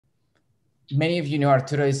Many of you know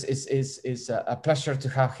Arturo is a pleasure to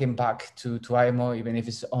have him back to IMO, even if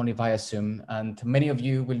it's only via Zoom. And many of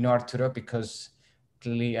you will know Arturo because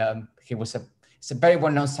clearly he's a very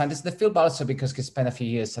well-known scientist in the field, but also because he spent a few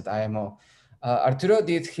years at IMO. Arturo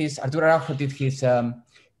Araujo did his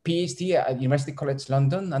PhD at University College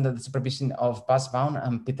London under the supervision of Bas Baum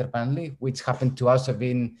and Peter Banley, which happened to also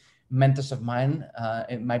been mentors of mine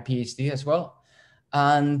in my PhD as well.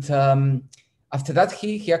 And after that,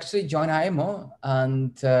 he actually joined IMO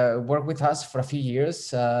and worked with us for a few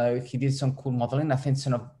years. He did some cool modeling, I think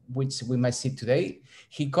some of which we might see today.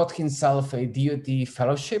 He got himself a DoD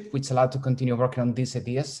fellowship, which allowed to continue working on these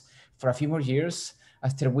ideas for a few more years,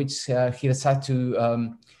 after which he decided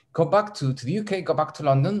to go back to the UK, go back to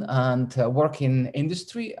London and work in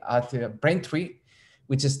industry at Braintree,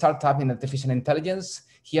 which is a startup in artificial intelligence.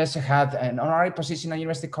 He also had an honorary position at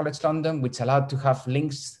University College London, which allowed to have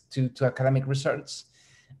links to academic research.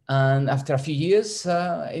 And after a few years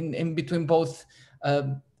in between both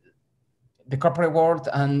the corporate world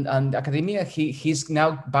and academia, he's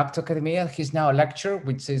now back to academia. He's now a lecturer,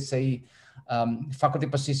 which is a faculty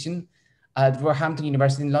position at Roehampton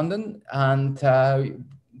University in London. And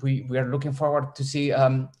we are looking forward to see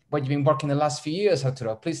what you've been working the last few years,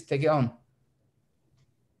 Arturo. Please take it on.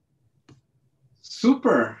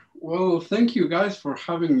 Super. Well, thank you guys for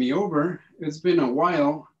having me over. It's been a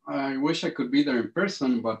while. I wish I could be there in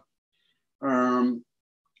person, but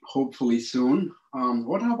hopefully soon.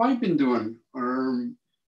 What have I been doing? I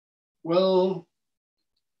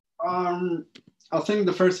think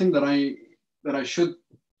the first thing that I should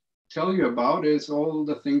tell you about is all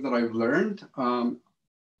the things that I've learned.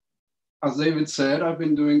 As David said, I've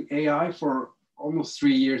been doing AI for almost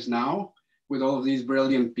 3 years now with all of these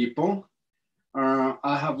brilliant people.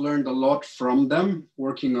 I have learned a lot from them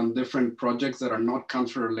working on different projects that are not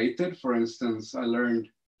cancer related. For instance, I learned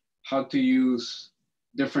how to use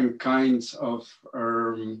different kinds of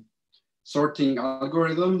sorting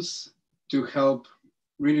algorithms to help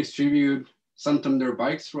redistribute Santander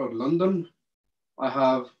bikes throughout London. I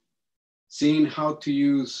have seen how to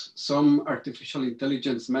use some artificial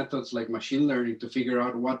intelligence methods like machine learning to figure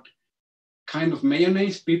out what kind of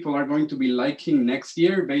mayonnaise people are going to be liking next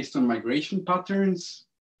year based on migration patterns.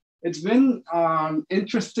 It's been an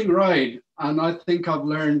interesting ride, and I think I've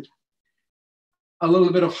learned a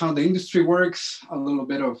little bit of how the industry works, a little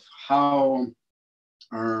bit of how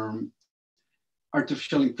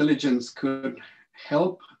artificial intelligence could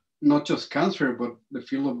help not just cancer, but the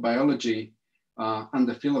field of biology and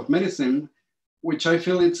the field of medicine, which I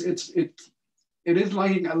feel it is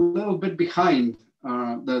lagging a little bit behind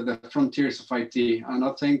the frontiers of IT. And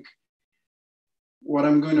I think what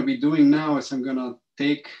I'm going to be doing now is I'm going to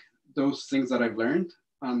take those things that I've learned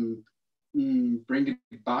and bring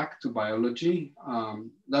it back to biology.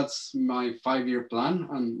 That's my 5-year plan,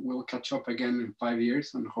 and we'll catch up again in 5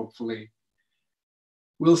 years, and hopefully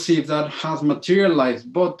we'll see if that has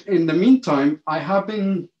materialized. But in the meantime, I have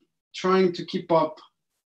been trying to keep up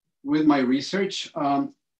with my research.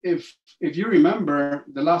 If you remember,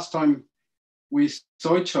 the last time we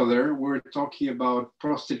saw each other, we were talking about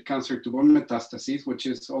prostate cancer to bone metastases, which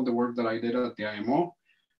is all the work that I did at the IMO,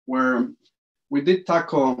 where we did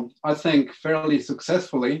tackle, I think, fairly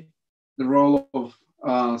successfully the role of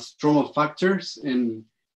stromal factors in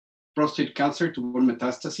prostate cancer to bone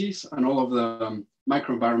metastases and all of the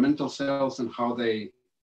microenvironmental cells and how they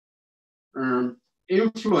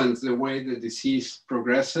influence the way the disease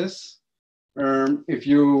progresses. If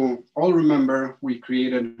you all remember, we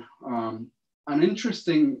created an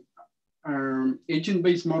interesting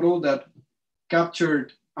agent-based model that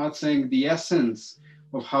captured, I think, the essence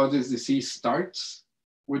of how this disease starts,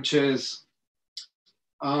 which is,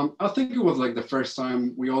 I think it was like the first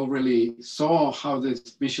time we all really saw how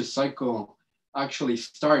this vicious cycle actually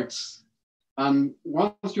starts. And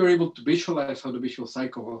once you're able to visualize how the vicious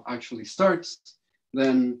cycle actually starts,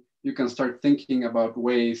 then you can start thinking about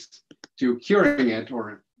ways to curing it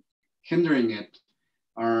or hindering it.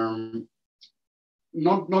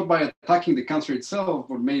 Not by attacking the cancer itself,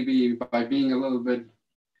 but maybe by being a little bit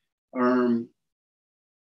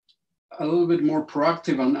more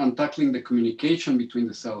proactive and tackling the communication between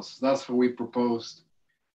the cells. That's how we proposed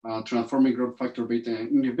transforming growth factor beta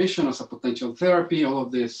inhibition as a potential therapy. All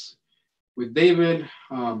of this with David,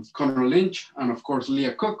 Conor Lynch, and of course,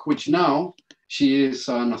 Leah Cook, which now she is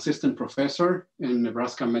an assistant professor in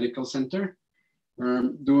Nebraska Medical Center,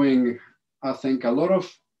 doing, I think, a lot of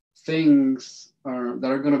things that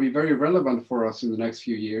are going to be very relevant for us in the next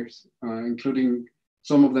few years, including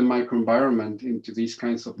some of the microenvironment into these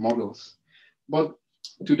kinds of models. But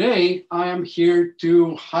today I am here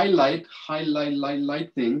to highlighting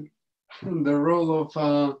the role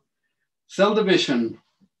of cell division.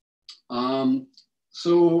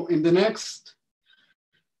 So in the next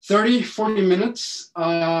 30, 40 minutes,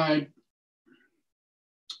 I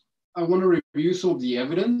want to review some of the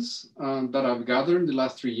evidence that I've gathered in the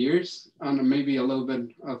last 3 years, and maybe a little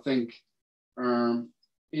bit, I think,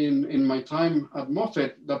 in my time at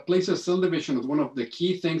Moffitt, that places cell division as one of the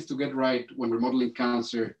key things to get right when we're modeling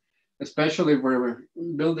cancer, especially where we're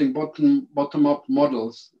building bottom-up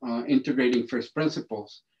models, integrating first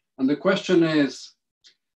principles. And the question is,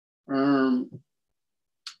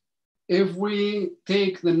 if we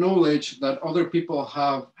take the knowledge that other people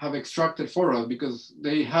have extracted for us, because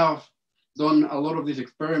they have done a lot of these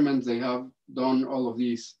experiments, they have done all of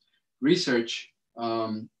these research,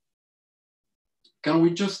 can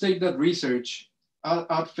we just take that research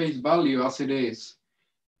at face value as it is,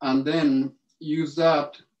 and then use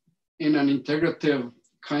that in an integrative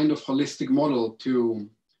kind of holistic model to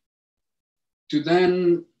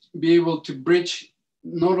then be able to bridge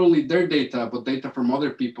not only their data, but data from other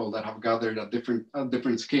people that have gathered at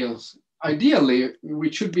different scales? Ideally,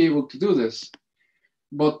 we should be able to do this,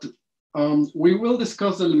 but we will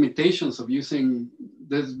discuss the limitations of using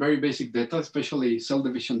this very basic data, especially cell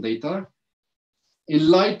division data, in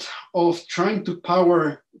light of trying to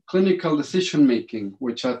power clinical decision-making,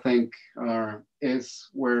 which I think is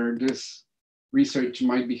where this research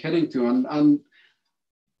might be heading to. And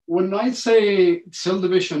when I say cell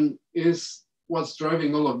division is what's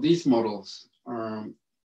driving all of these models,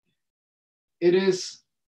 it is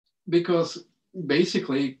because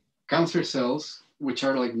basically cancer cells, which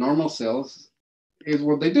are like normal cells, is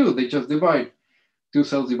what they do. They just divide. 2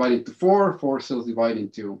 cells divide into 4, 4 cells divide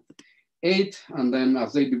into 8, and then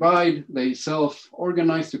as they divide, they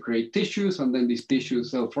self-organize to create tissues, and then these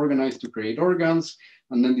tissues self-organize to create organs,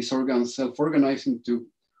 and then these organs self-organize into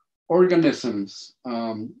organisms.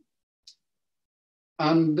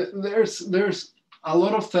 And there's a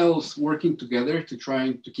lot of cells working together to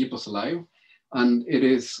try to keep us alive. And it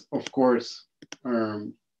is, of course,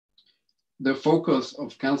 the focus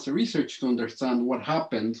of cancer research to understand what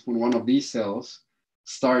happens when one of these cells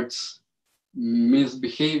starts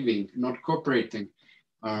misbehaving, not cooperating.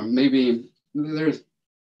 Maybe there's,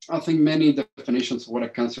 I think, many definitions of what a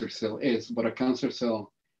cancer cell is, but a cancer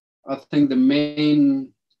cell, I think the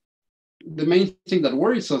main thing that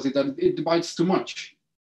worries us is that it divides too much.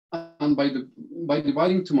 And by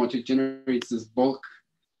dividing too much, it generates this bulk,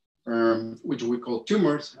 which we call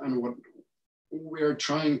tumors, and what we're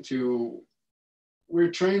trying to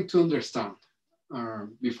understand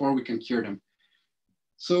before we can cure them.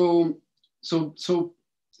 So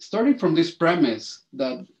starting from this premise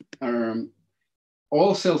that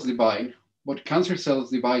all cells divide, but cancer cells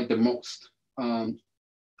divide the most.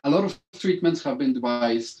 A lot of treatments have been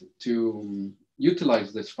devised to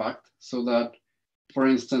utilize this fact, so that, for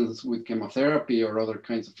instance, with chemotherapy or other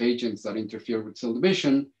kinds of agents that interfere with cell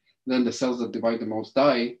division, then the cells that divide the most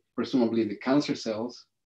die, presumably the cancer cells.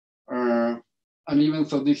 And even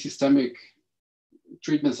though these systemic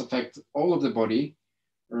treatments affect all of the body,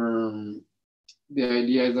 the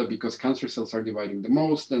idea is that because cancer cells are dividing the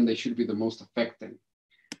most, then they should be the most affected.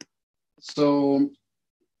 So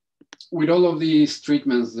with all of these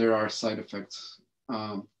treatments, there are side effects.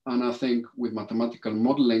 And I think with mathematical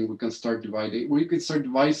modeling, we can start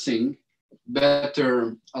devising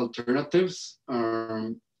better alternatives,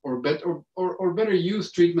 or better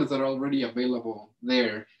use treatments that are already available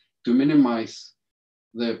there to minimize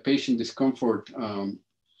the patient discomfort,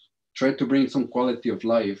 try to bring some quality of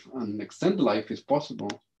life and extend life if possible.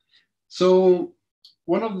 So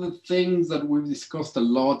one of the things that we've discussed a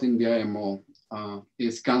lot in the IMO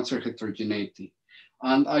is cancer heterogeneity.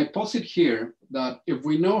 And I posit here that if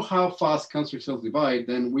we know how fast cancer cells divide,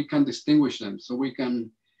 then we can distinguish them. So we can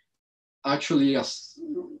actually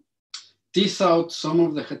tease out some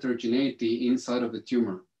of the heterogeneity inside of the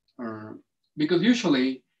tumor. Because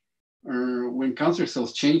usually when cancer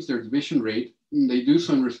cells change their division rate, they do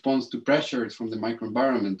so in response to pressures from the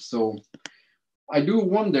microenvironment. So I do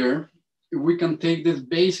wonder if we can take this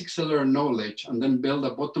basic cellular knowledge and then build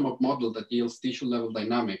a bottom-up model that yields tissue-level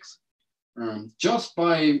dynamics, just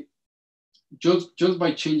by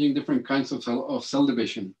changing different kinds of cell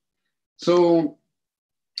division. So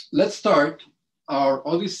let's start our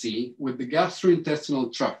odyssey with the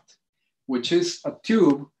gastrointestinal tract, which is a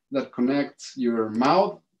tube that connects your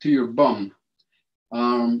mouth to your bum.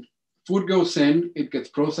 Food goes in, it gets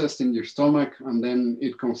processed in your stomach, and then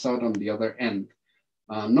it comes out on the other end.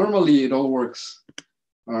 Normally, it all works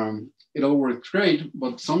great,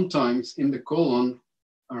 but sometimes in the colon,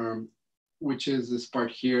 which is this part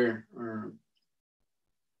here,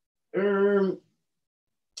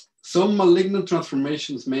 some malignant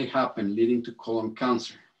transformations may happen leading to colon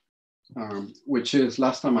cancer, which is,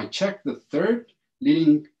 last time I checked, the third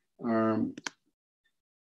leading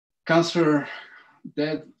cancer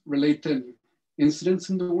death-related incidents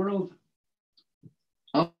in the world.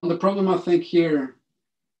 The problem, I think, here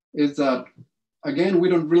is that, again, we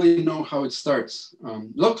don't really know how it starts.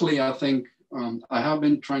 Luckily, I think I have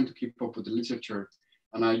been trying to keep up with the literature,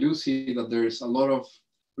 and I do see that there's a lot of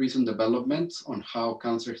recent developments on how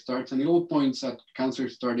cancer starts, and it all points at cancer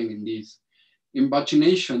starting in these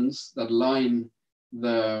invaginations that line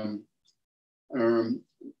the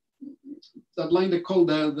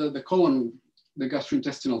colon, the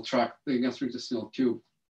gastrointestinal tract, the gastrointestinal tube.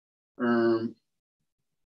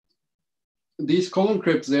 These colon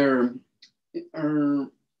crypts, they're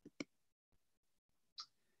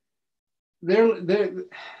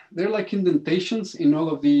like indentations in all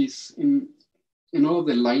of these, in all of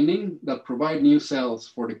the lining that provide new cells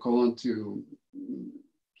for the colon to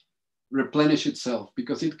replenish itself,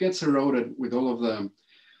 because it gets eroded with all of the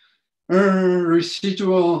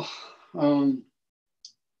residual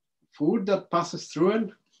food that passes through it.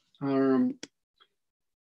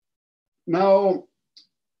 Now,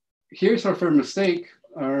 here's our first mistake.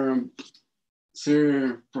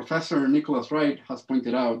 Sir Professor Nicholas Wright has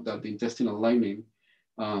pointed out that the intestinal lining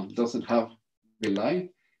doesn't have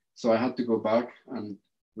villi. So I had to go back and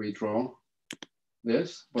redraw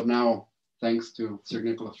this. But now, thanks to Sir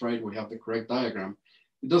Nicholas Wright, we have the correct diagram.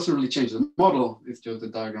 It doesn't really change the model, it's just the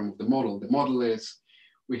diagram of the model. The model is,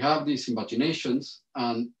 we have these invaginations,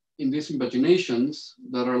 and in these invaginations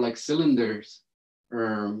that are like cylinders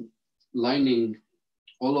lining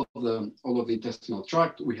all of the intestinal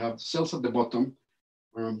tract, we have cells at the bottom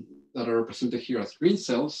that are represented here as green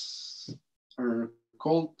cells, are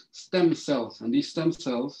called stem cells. And these stem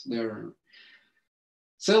cells, they're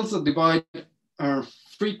cells that divide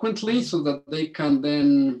frequently so that they can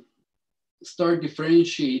then start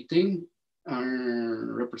differentiating,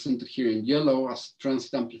 are represented here in yellow as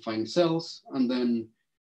transit amplifying cells. And then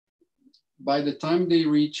by the time they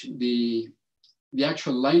reach the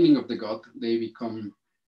actual lining of the gut, they become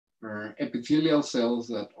epithelial cells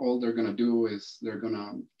that all they're gonna do is they're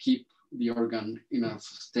gonna keep the organ in a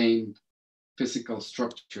sustained physical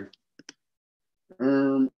structure.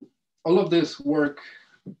 All of this work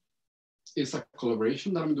is a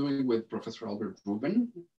collaboration that I'm doing with Professor Albert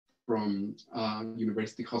Ruben from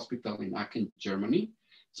University Hospital in Aachen, Germany.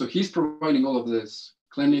 So he's providing all of this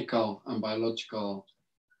clinical and biological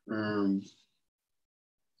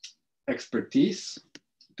expertise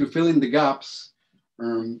to fill in the gaps.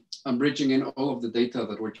 I'm bridging in all of the data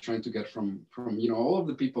that we're trying to get from all of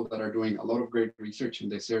the people that are doing a lot of great research in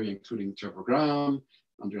this area, including Trevor Graham,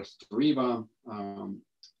 Andreas Torriba,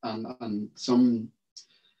 and some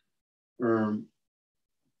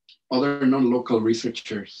other non-local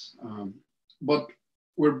researchers. But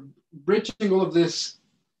we're bridging all of this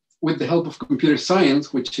with the help of computer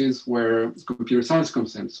science, which is where computer science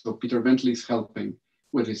comes in. So Peter Bentley is helping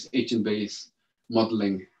with his agent-based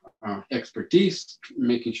modeling expertise,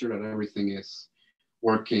 making sure that everything is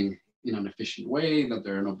working in an efficient way, that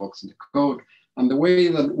there are no bugs in the code. And the way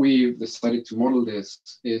that we decided to model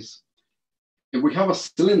this is, if we have a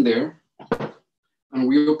cylinder and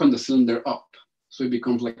we open the cylinder up, so it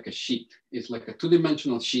becomes like a sheet. It's like a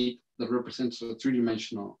two-dimensional sheet that represents a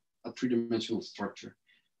three-dimensional structure,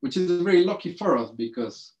 which is very lucky for us,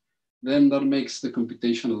 because then that makes the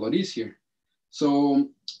computation a lot easier. So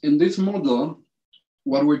in this model,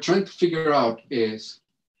 what we're trying to figure out is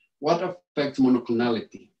what affects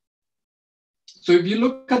monoclonality. So if you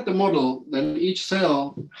look at the model, then each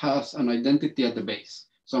cell has an identity at the base.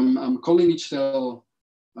 So I'm calling each cell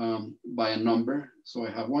by a number. So I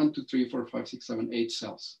have 1, 2, 3, 4, 5, 6, 7, 8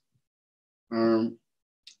 cells.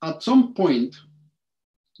 At some point,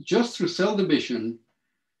 just through cell division,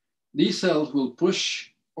 these cells will push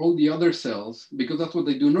all the other cells, because that's what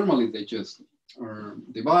they do normally. They just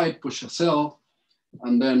divide, push a cell,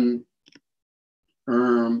 and then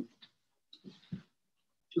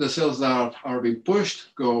the cells that are being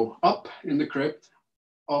pushed go up in the crypt,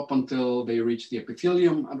 up until they reach the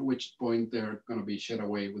epithelium, at which point they're going to be shed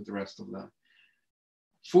away with the rest of the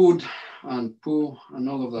food and poo and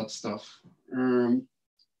all of that stuff.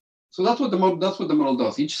 So that's what the model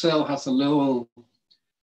does. Each cell has a little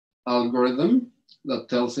algorithm that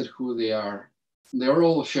tells it who they are. They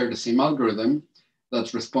all share the same algorithm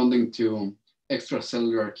that's responding to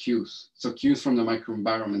extracellular cues. So cues from the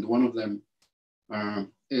microenvironment. One of them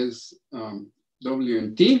is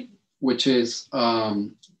WNT, which is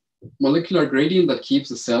molecular gradient that keeps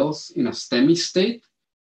the cells in a STEMI state,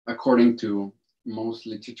 according to most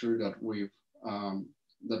literature that we've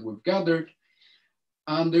that we've gathered.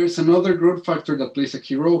 And there's another growth factor that plays a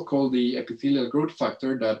key role called the epithelial growth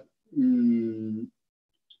factor that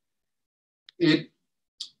it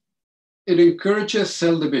encourages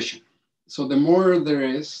cell division. So the more there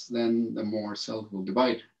is, then the more cells will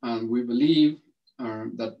divide. And we believe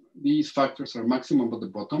that these factors are maximum at the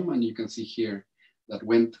bottom. And you can see here that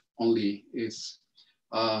Wnt only is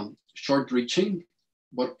short reaching,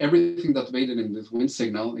 but everything that's weighted in this Wnt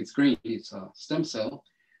signal is green, it's a stem cell.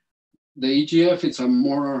 The EGF is a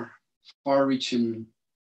more far-reaching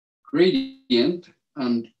gradient,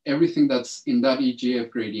 and everything that's in that EGF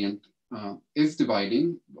gradient is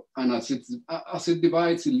dividing. And as it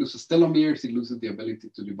divides, it loses telomeres, it loses the ability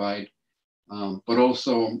to divide, but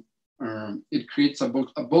also it creates a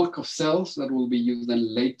bulk of cells that will be used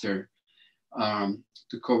then later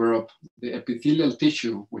to cover up the epithelial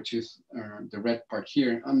tissue, which is the red part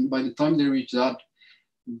here. And by the time they reach that,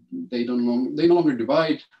 they no longer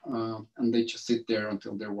divide, and they just sit there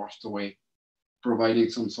until they're washed away, providing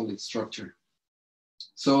some solid structure.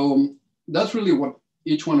 So that's really what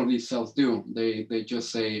each one of these cells do. They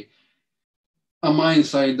just say, am I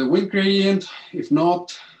inside the Wnt gradient? If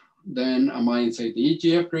not, then am I inside the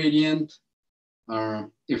EGF gradient?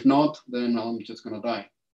 If not, then I'm just gonna die.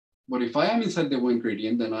 But if I am inside the Wnt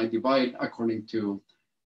gradient, then I divide according to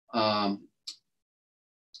a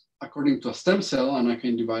stem cell, and I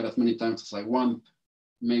can divide as many times as I want,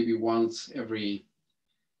 maybe once every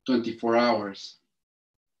 24 hours.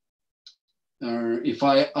 If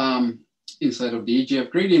I am inside of the EGF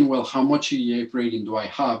gradient, well, how much EGF gradient do I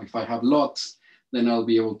have? If I have lots, then I'll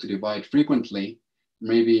be able to divide frequently,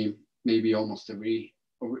 maybe almost every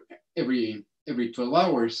 12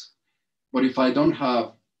 hours. But if I don't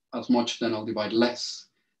have as much, then I'll divide less.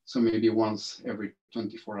 So maybe once every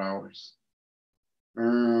 24 hours.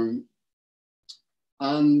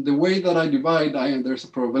 And the way that I divide, there's a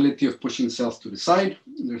probability of pushing cells to the side.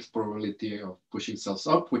 There's a probability of pushing cells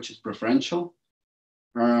up, which is preferential.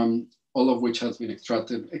 All of which has been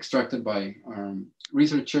extracted by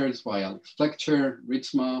researchers, by Alex Fletcher,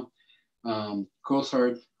 Ritzma,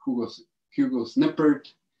 Cosart, Hugo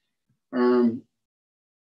Snippert.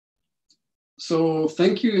 So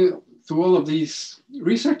thank you to all of these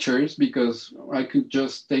researchers, because I could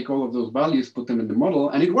just take all of those values, put them in the model,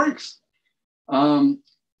 and it works.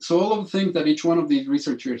 So all of the things that each one of these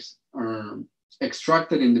researchers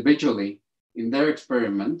extracted individually in their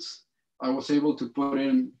experiments, I was able to put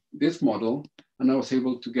in this model, and I was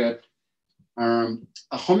able to get a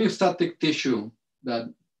homeostatic tissue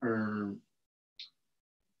that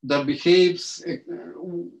behaves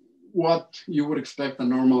what you would expect a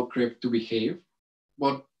normal crypt to behave.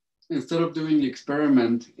 But instead of doing the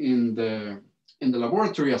experiment in the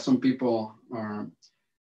laboratory, as some people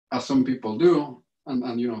do,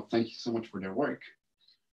 and thank you so much for their work.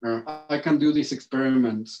 I can do these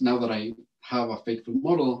experiments now that I have a faithful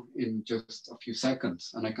model in just a few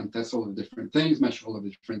seconds, and I can test all the different things, measure all of the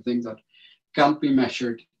different things that can't be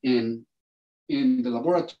measured in the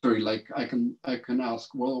laboratory. Like I can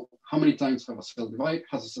ask, well, how many times has a cell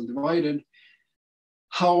divided?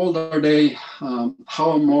 How old are they?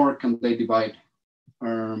 How more can they divide?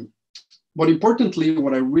 But importantly,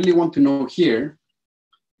 what I really want to know here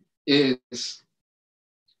is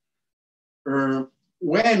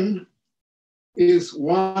when is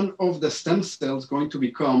one of the stem cells going to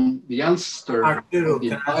become the ancestor Arturo, of the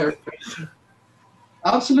can entire? I ask a question?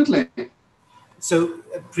 Absolutely. So,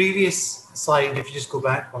 previous slide, if you just go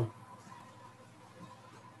back one.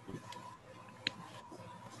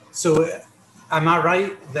 So, am I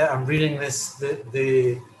right that I'm reading this,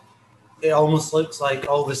 it almost looks like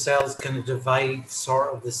all the cells kind of divide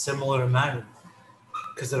sort of the similar amount,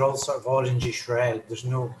 because they're all sort of orangish red. There's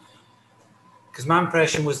no, because my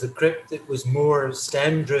impression was the crypt, it was more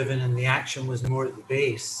stem driven and the action was more at the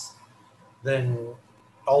base than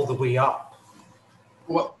all the way up.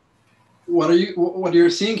 What you're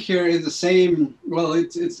seeing here is the same. Well,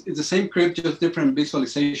 it's the same crypt, just different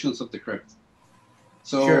visualizations of the crypt.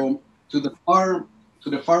 So sure. to the far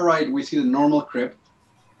right, we see the normal crypt,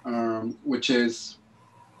 which is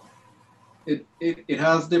it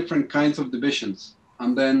has different kinds of divisions,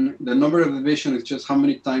 and then the number of division is just how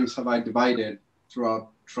many times have I divided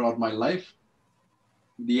throughout my life.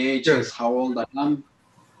 The age sure. is how old I am.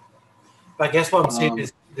 But I guess what I'm saying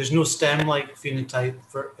is there's no stem-like phenotype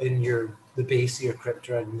in the base of your crypt,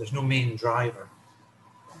 right? And there's no main driver.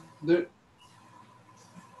 The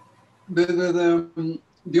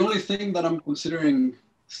only thing that I'm considering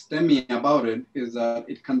STEMmy about it is that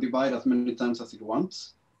it can divide as many times as it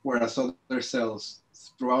wants, whereas other cells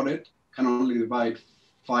throughout it can only divide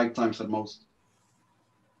 5 times at most.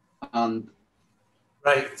 And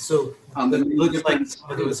Right. So And it the looks like difference some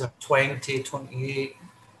of those are 20, 28,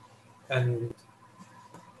 and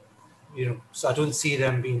so I don't see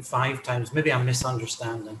them being 5 times. Maybe I'm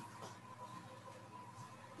misunderstanding.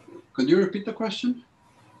 Could you repeat the question?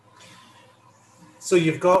 So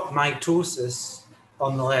you've got mitosis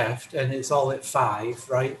on the left, and it's all at 5,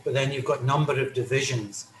 right? But then you've got number of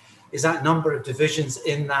divisions. Is that number of divisions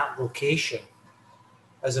in that location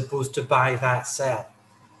as opposed to by that cell?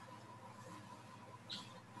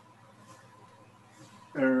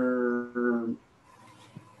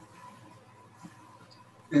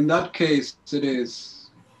 In that case, it is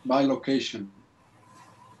by location.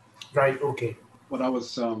 Right, okay. What I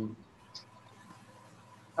was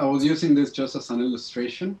using this just as an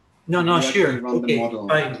illustration. No, sure. Run okay, the model,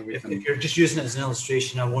 fine. If you're just using it as an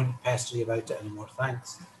illustration, I won't pester you about it anymore.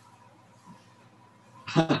 Thanks.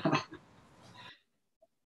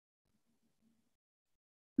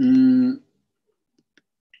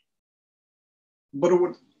 But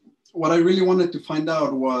what I really wanted to find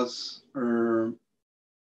out was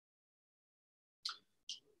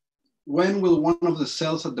when will one of the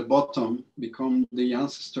cells at the bottom become the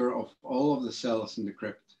ancestor of all of the cells in the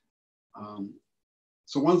crypt?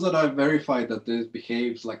 So once that I've verified that this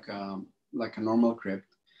behaves like a normal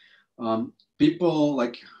crypt, people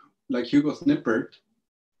like Hugo Snippert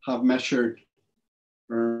have measured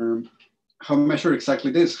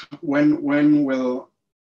exactly this. When will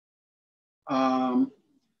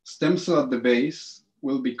stem cell at the base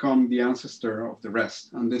will become the ancestor of the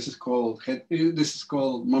rest, and this is called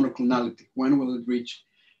monoclonality. When will it reach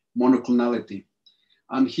monoclonality?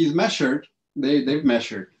 And they've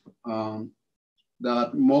measured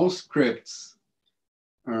that most crypts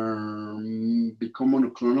become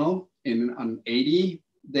monoclonal in an 80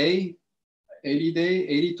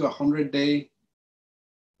 to 100 day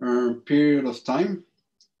period of time.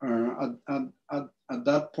 At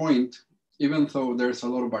that point, even though there's a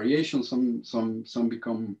lot of variation, some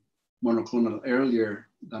become monoclonal earlier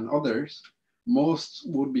than others, most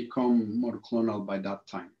would become monoclonal by that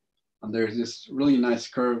time. And there's this really nice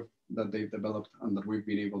curve that they've developed and that we've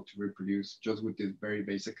been able to reproduce just with these very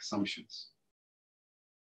basic assumptions.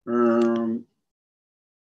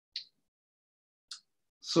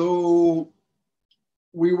 So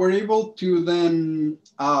we were able to then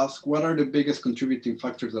ask what are the biggest contributing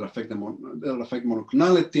factors that affect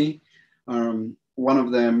monoclonality. One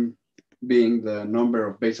of them being the number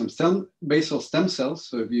of basal stem cells.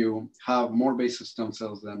 So if you have more basal stem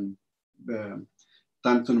cells, then the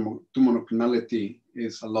time to monoclonality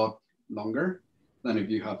is a lot longer than if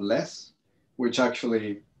you have less, which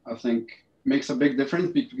actually I think makes a big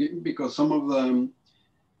difference because some of the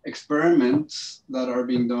experiments that are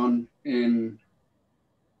being done in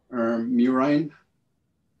murine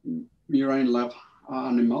lab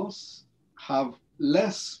animals have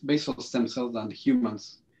less basal stem cells than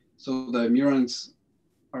humans. So the murines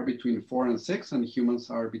are between 4 and 6, and humans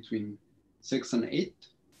are between 6 and 8.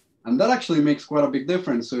 And that actually makes quite a big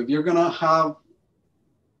difference. So if you're gonna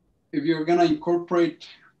incorporate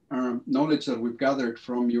knowledge that we've gathered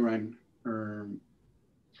from urine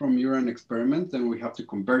experiments, then we have to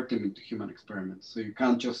convert them into human experiments. So you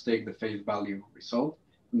can't just take the face value result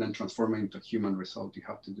and then transform it into a human result. You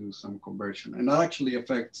have to do some conversion, and that actually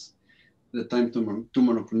affects the time to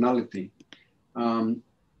monoclonality.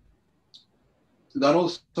 That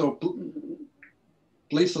also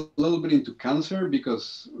plays a little bit into cancer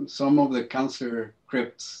because some of the cancer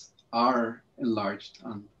crypts are enlarged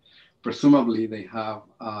and presumably they have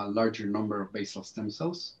a larger number of basal stem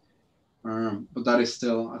cells. But that is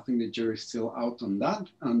still, I think the jury's still out on that.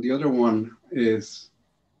 And the other one is,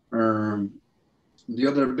 the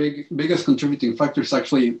other biggest contributing factor is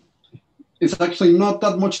actually not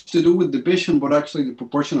that much to do with division, but actually the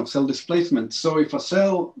proportion of cell displacement. So if a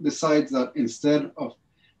cell decides that instead of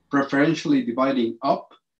preferentially dividing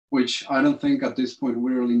up, which I don't think at this point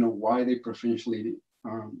we really know why they preferentially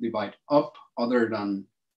divide up other than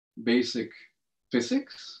basic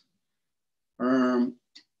physics,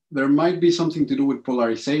 there might be something to do with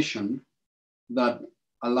polarization that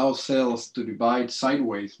allows cells to divide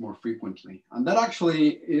sideways more frequently. And that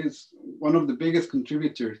actually is one of the biggest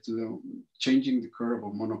contributors to changing the curve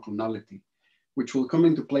of monoclonality, which will come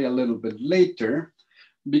into play a little bit later,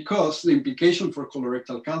 because the implication for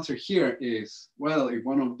colorectal cancer here is, well, if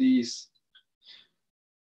one of the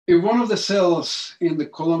cells in the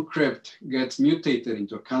colon crypt gets mutated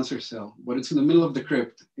into a cancer cell, but it's in the middle of the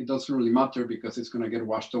crypt, it doesn't really matter because it's going to get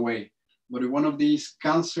washed away. But if one of these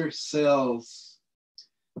cancer cells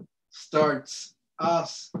starts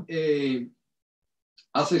as a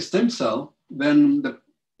stem cell, then the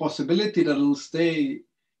possibility that it'll stay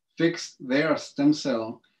fix their stem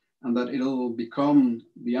cell and that it'll become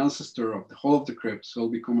the ancestor of the whole of the crypt, so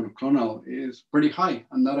it'll become monoclonal, is pretty high.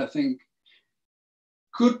 And that I think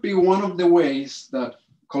could be one of the ways that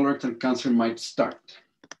colorectal cancer might start.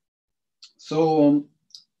 So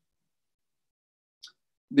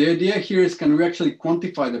the idea here is, can we actually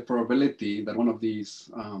quantify the probability that one of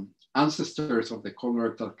these ancestors of the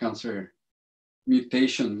colorectal cancer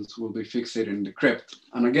mutations will be fixated in the crypt?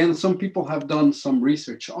 And again, some people have done some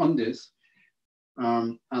research on this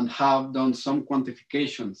and have done some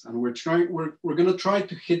quantifications, and we're going to try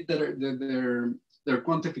to hit their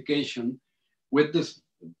quantification with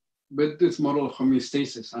this model of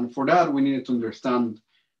homeostasis. And for that, we needed to understand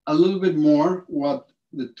a little bit more what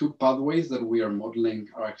the two pathways that we are modeling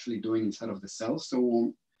are actually doing inside of the cells.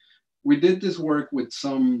 So we did this work with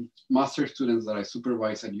some master students that I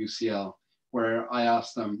supervise at UCL, where I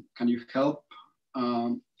asked them, can you help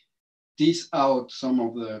tease out some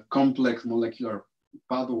of the complex molecular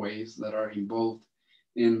pathways that are involved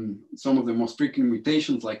in some of the most frequent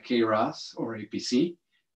mutations like KRAS or APC.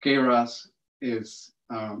 KRAS is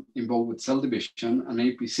involved with cell division, and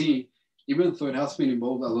APC, even though it has been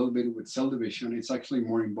involved a little bit with cell division, it's actually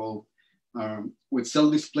more involved with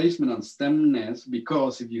cell displacement and stemness,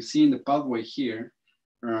 because if you see in the pathway here,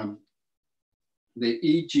 the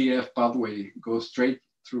EGF pathway goes straight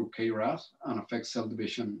through KRAS and affects cell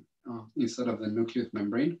division instead of the nucleus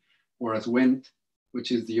membrane, whereas WNT,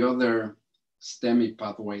 which is the other STEMI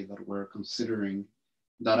pathway that we're considering,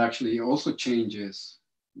 that actually also changes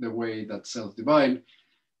the way that cells divide,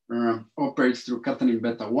 operates through catenin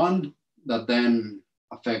beta 1 that then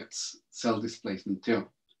affects cell displacement too.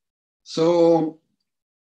 So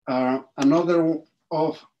another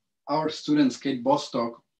of our students, Kate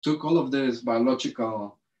Bostock, took all of this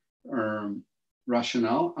biological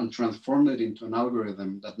rationale and transformed it into an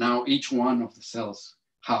algorithm that now each one of the cells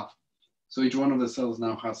have. So each one of the cells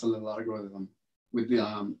now has a little algorithm with the,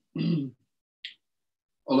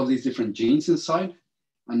 all of these different genes inside,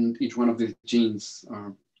 and each one of these genes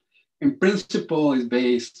in principle is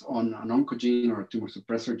based on an oncogene or a tumor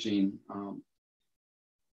suppressor gene.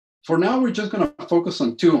 For now, we're just going to focus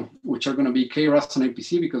on two, which are going to be KRAS and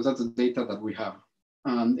APC, because that's the data that we have.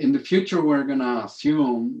 In the future, we're going to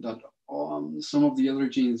assume that some of the other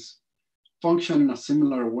genes function in a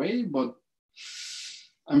similar way, but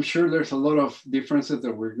I'm sure there's a lot of differences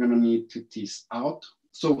that we're going to need to tease out.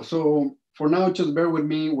 So for now, just bear with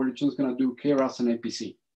me. We're just going to do KRAS and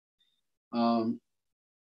APC.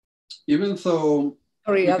 Even though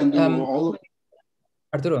sorry, we can do all of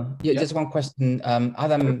Arturo, yeah, just one question.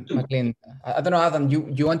 Adam McLean, I don't know, Adam,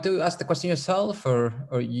 you want to ask the question yourself, or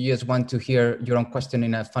you just want to hear your own question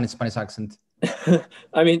in a funny Spanish accent?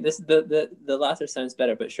 I mean, the latter sounds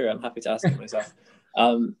better, but sure, I'm happy to ask it myself.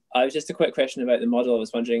 I was just a quick question about the model. I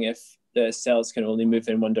was wondering if the cells can only move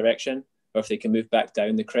in one direction, or if they can move back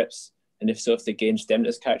down the crypts, and if so, if they gain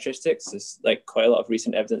stemness characteristics. There's like quite a lot of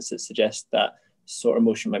recent evidence that suggests that sort of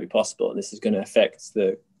motion might be possible, and this is going to affect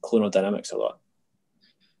the clonal dynamics a lot.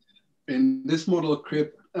 In this model of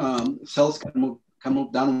crypt, cells can move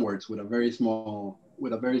downwards with a very small,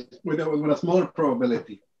 with a smaller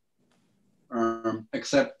probability,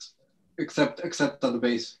 except at the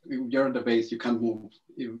base. If you're at the base, you can't move.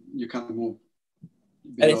 You can't move.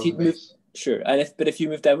 And if you move, sure. And if you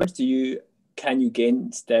move downwards, can you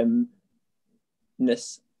gain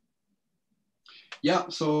stemness? Yeah.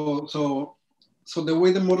 So the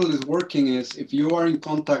way the model is working is, if you're in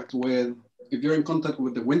contact with the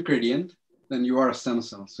Wnt gradient, then you are a stem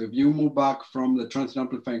cell. So if you move back from the transient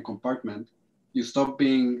amplifying compartment, you stop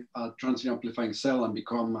being a transient amplifying cell and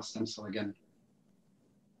become a stem cell again.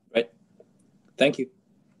 Right. Thank you.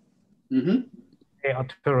 Mm-hmm. Hey,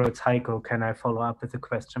 Arturo, it's Heiko. Can I follow up with a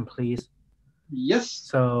question, please?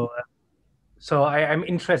 Yes. So I'm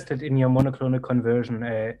interested in your monoclonal conversion,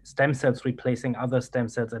 stem cells replacing other stem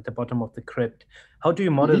cells at the bottom of the crypt. How do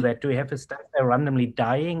you model that? Do you have a stem cell randomly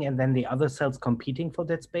dying and then the other cells competing for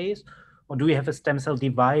that space? Or do we have a stem cell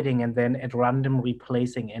dividing and then at random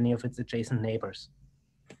replacing any of its adjacent neighbors?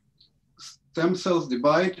 Stem cells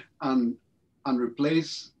divide and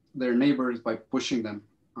replace their neighbors by pushing them.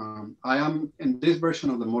 I am, in this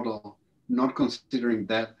version of the model, not considering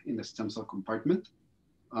death in the stem cell compartment.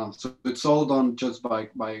 So it's all done just by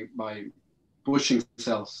pushing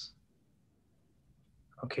cells.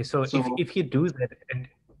 Okay, so if you do that, and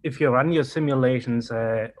if you run your simulations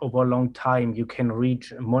over a long time, you can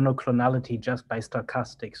reach monoclonality just by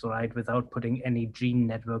stochastics, right? Without putting any gene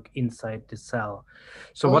network inside the cell.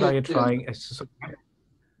 So what are you trying?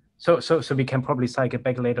 So we can probably cycle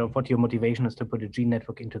back later of what your motivation is to put a gene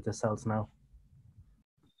network into the cells now.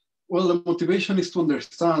 Well, the motivation is to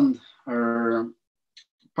understand, or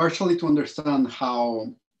partially to understand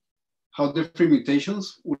how different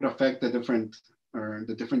mutations would affect the different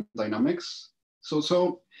dynamics.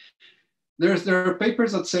 So there are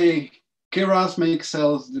papers that say KRAS makes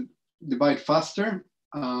cells divide faster,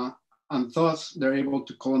 and thus they're able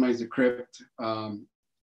to colonize the crypt,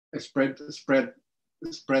 spread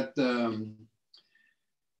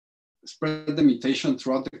the mutation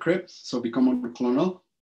throughout the crypt, so become monoclonal.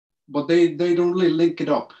 But they don't really link it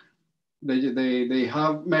up. They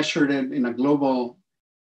have measured it in a global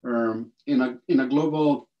in a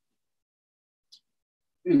global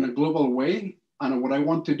way. And what I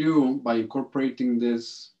want to do by incorporating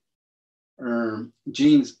this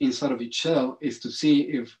genes inside of each cell is to see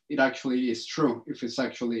if it actually is true, if it's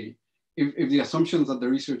actually if the assumptions that the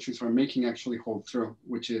researchers are making actually hold true,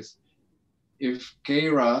 which is if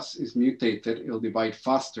KRAS is mutated, it'll divide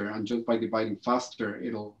faster, and just by dividing faster,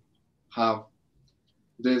 it'll have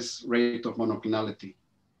this rate of monoclonality,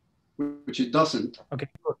 which it doesn't. Okay,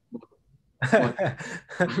 good.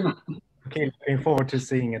 Okay, looking forward to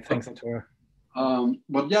seeing it. Thanks, Arturo.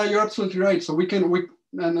 But yeah, you're absolutely right. So we get the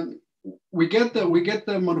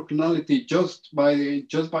monoclonality just by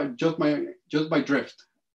drift,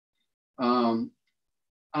 and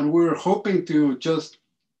we're hoping to just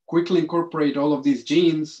quickly incorporate all of these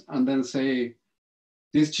genes and then say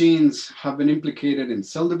these genes have been implicated in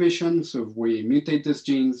cell division. So if we mutate these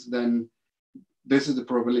genes, then this is the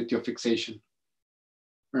probability of fixation.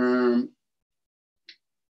 And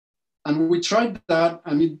we tried that,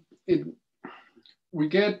 and we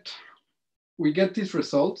get these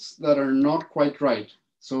results that are not quite right.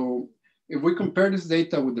 So if we compare this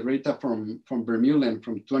data with the data from Vermeulen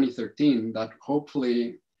from 2013, that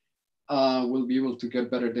hopefully we'll be able to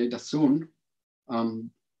get better data soon.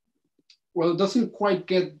 Well, it doesn't quite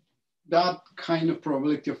get that kind of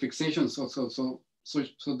probability of fixation. So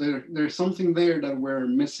there's something there that we're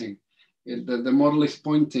missing. The model is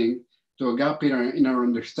pointing to a gap in our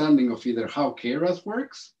understanding of either how KRAS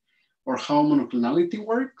works or how monoclonality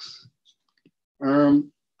works. And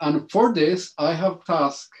for this, I have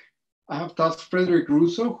tasked Frederick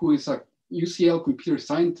Russo, who is a UCL computer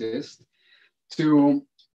scientist, to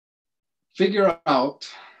figure out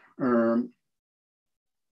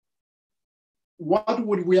what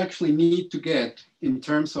would we actually need to get in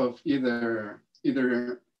terms of either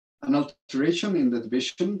an alteration in the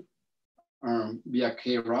division via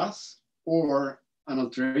KRAS or an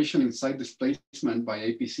alteration in site displacement by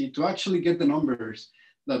APC to actually get the numbers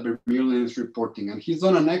that Vermeulen is reporting. And he's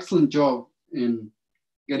done an excellent job in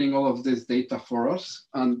getting all of this data for us.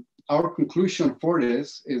 And our conclusion for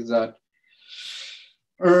this is that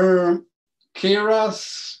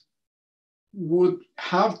KRAS would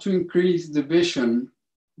have to increase division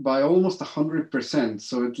by almost 100%.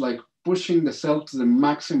 So it's like pushing the cell to the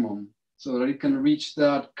maximum so that it can reach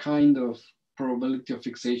that kind of probability of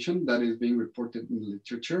fixation that is being reported in the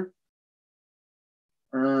literature.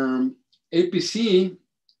 APC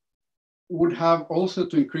would have also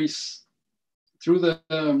to increase through the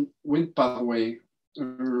Wnt pathway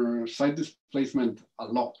site displacement a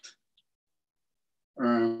lot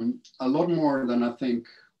more than I think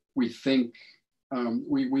we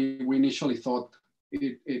initially thought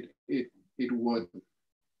it would.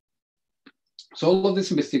 So all of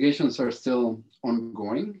these investigations are still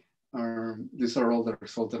ongoing. These are all the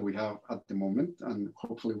results that we have at the moment, and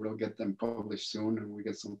hopefully we'll get them published soon and we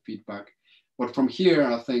get some feedback. But from here,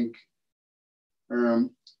 I think the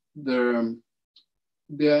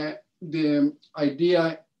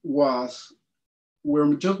idea was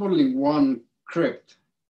we're just modeling one crypt.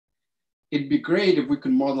 It'd be great if we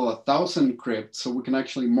could model 1,000 crypts so we can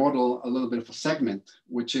actually model a little bit of a segment,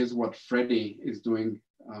 which is what Freddie is doing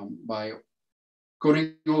by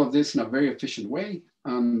coding all of this in a very efficient way.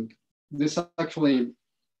 And this actually,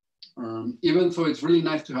 even though it's really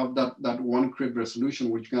nice to have that one crypt resolution,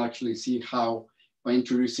 which you can actually see how by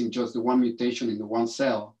introducing just the one mutation in the one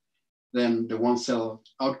cell, then the one cell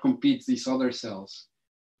outcompetes these other cells.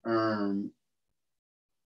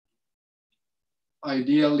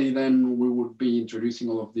 Ideally, then we would be introducing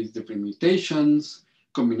all of these different mutations,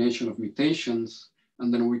 combination of mutations,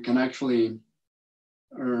 and then we can actually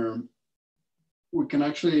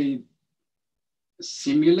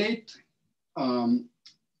simulate and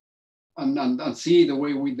see the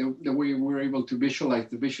way we're able to visualize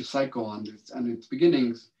the vicious cycle and its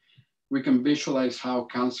beginnings. We can visualize how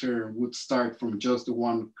cancer would start from just the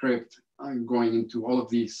one crypt and going into all of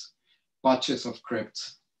these patches of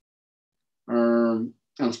crypts. And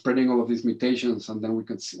spreading all of these mutations, and then we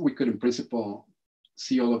could in principle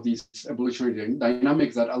see all of these evolutionary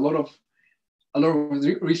dynamics that a lot of a lot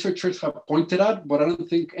of researchers have pointed at, but I don't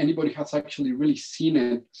think anybody has actually really seen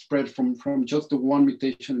it spread from just the one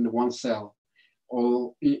mutation in the one cell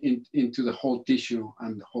all into the whole tissue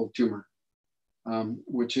and the whole tumor,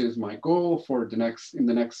 which is my goal for in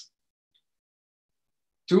the next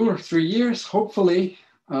 2 or 3 years, hopefully.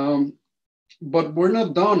 But we're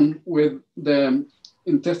not done with the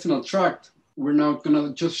intestinal tract. We're now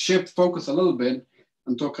gonna just shift focus a little bit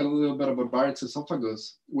and talk a little bit about Barrett's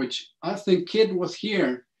esophagus, which I think Kid was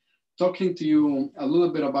here talking to you a little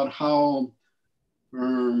bit about how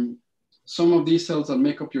some of these cells that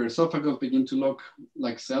make up your esophagus begin to look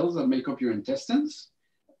like cells that make up your intestines,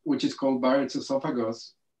 which is called Barrett's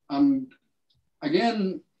esophagus. And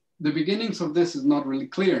again, the beginnings of this is not really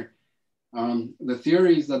clear. The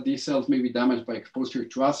theory is that these cells may be damaged by exposure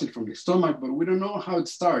to acid from the stomach, but we don't know how it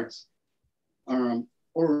starts. And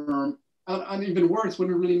even worse, we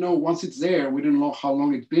don't really know once it's there, we don't know how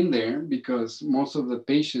long it's been there, because most of the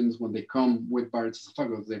patients, when they come with Barrett's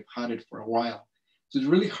esophagus, they've had it for a while. So it's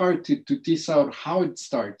really hard to tease out how it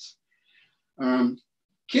starts.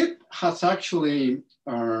 Kit has actually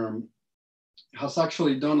done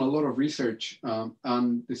a lot of research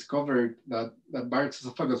and discovered that Barrett's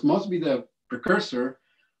esophagus must be the precursor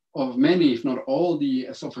of many, if not all, the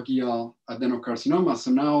esophageal adenocarcinomas.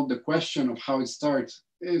 So now the question of how it starts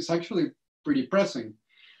is actually pretty pressing.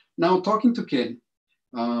 Now, talking to Kit,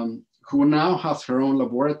 who now has her own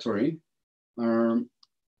laboratory,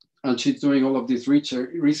 and she's doing all of this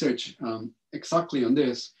research exactly on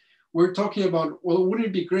this, we're talking about, well, wouldn't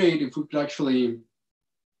it be great if we could actually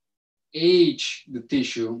age the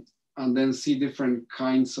tissue and then see test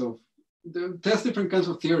different kinds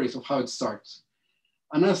of theories of how it starts.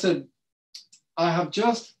 And I said, I have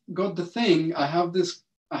just got the thing. I have this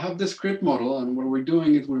crypt model, and what we're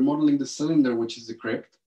doing is we're modeling the cylinder, which is the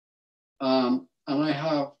crypt. And I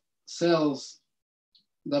have cells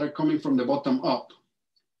that are coming from the bottom up.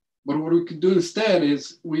 But what we could do instead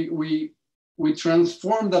is we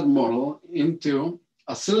transform that model into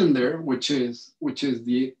a cylinder, which is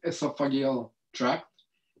the esophageal tract.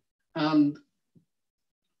 And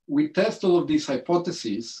we test all of these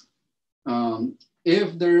hypotheses.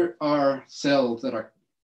 If there are cells that are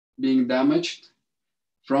being damaged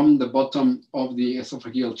from the bottom of the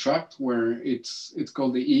esophageal tract, where it's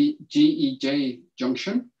called the GEJ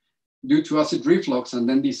junction, due to acid reflux, and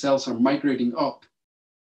then these cells are migrating up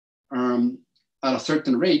at a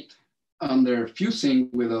certain rate, and they're fusing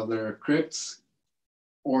with other crypts,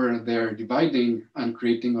 or they're dividing and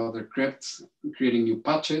creating other crypts, creating new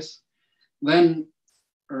patches, then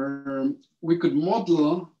we could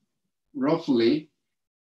model roughly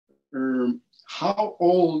how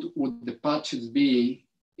old would the patches be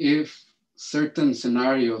if certain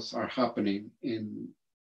scenarios are happening in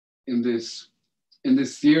this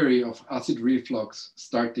theory of acid reflux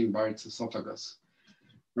starting Barrett's esophagus.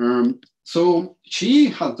 So she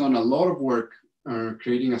has done a lot of work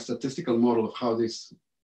creating a statistical model of how this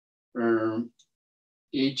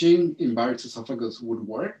aging in Barrett's esophagus would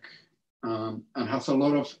work, and has a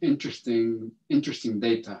lot of interesting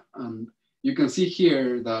data. And you can see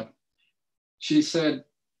here that she said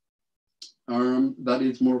that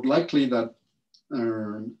it's more likely that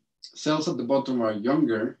cells at the bottom are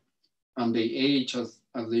younger and they age as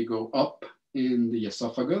they go up in the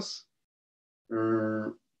esophagus,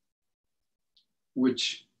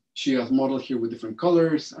 which she has modeled here with different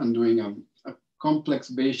colors and doing a complex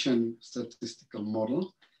Bayesian statistical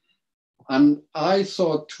model. And I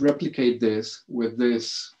sought to replicate this with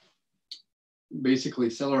this basically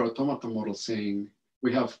cellular automata model, saying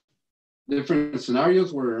we have different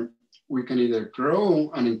scenarios where we can either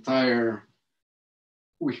grow an entire,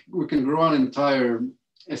 we can grow an entire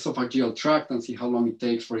esophageal tract and see how long it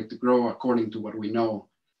takes for it to grow according to what we know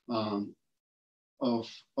of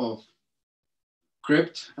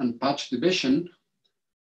crypt and patch division.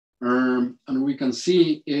 And we can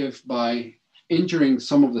see if by injuring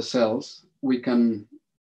some of the cells, we can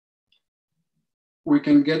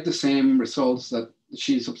get the same results that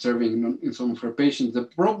she's observing in some of her patients.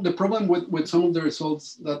 The problem with some of the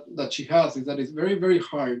results that she has is that it's very, very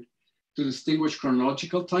hard to distinguish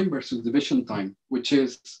chronological time versus division time, which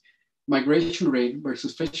is migration rate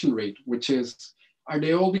versus fission rate, which is, are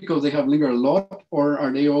they all because they have lingered a lot, or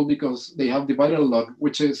are they all because they have divided a lot,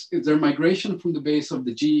 which is there migration from the base of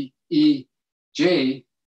the GEJ,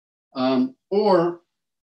 or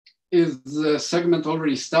is the segment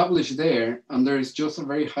already established there and there is just a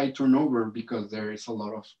very high turnover because there is a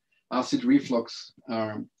lot of acid reflux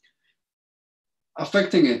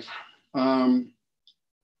affecting it.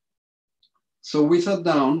 So we sat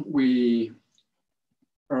down, we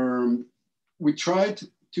tried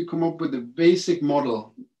to come up with a basic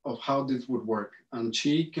model of how this would work. And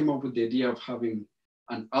she came up with the idea of having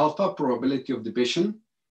an alpha probability of division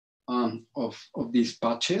of these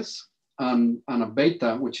patches, and a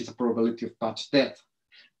beta, which is a probability of patch death.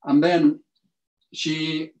 And then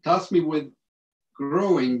she tasked me with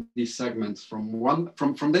growing these segments from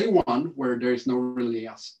day one, where there's not really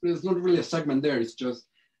a segment there. It's just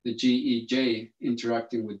the GEJ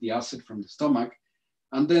interacting with the acid from the stomach,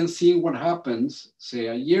 and then seeing what happens, say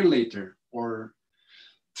a year later, or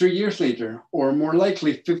 3 years later, or more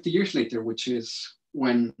likely 50 years later, which is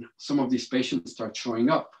when some of these patients start showing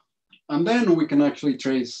up. And then we can actually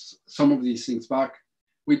trace some of these things back.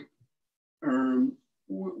 We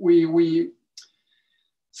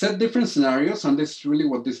set different scenarios, and this is really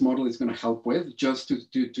what this model is going to help with, just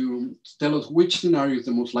to tell us which scenario is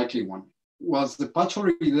the most likely one. Was the patch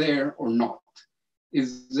already there or not?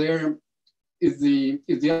 Is the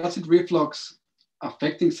acid reflux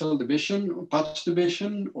affecting cell division, patch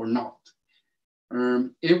division, or not?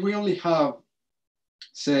 If we only have,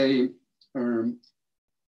 say,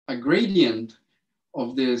 a gradient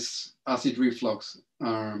of this acid reflux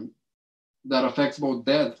that affects both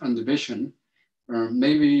death and division,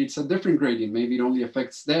 maybe it's a different gradient. Maybe it only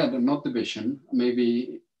affects death and not division.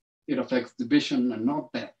 Maybe it affects division and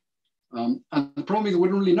not death. And the problem is we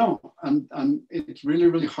don't really know. And it's really,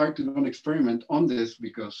 really hard to do an experiment on this,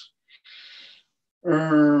 because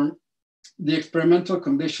the experimental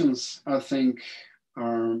conditions, I think,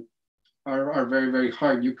 are very, very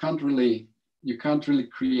hard. You can't really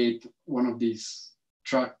create one of these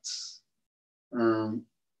tracts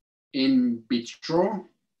in vitro,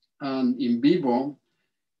 and in vivo.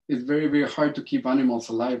 It's very, very hard to keep animals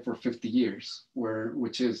alive for 50 years,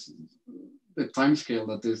 which is the time scale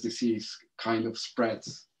that this disease kind of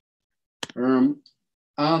spreads.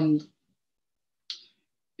 And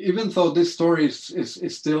even though this story is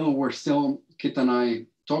still, we're still, Kit and I,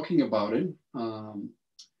 talking about it,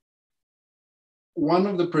 one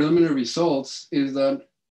of the preliminary results is that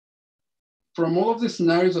from all of the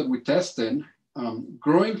scenarios that we tested,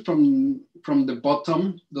 growing from the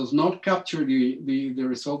bottom does not capture the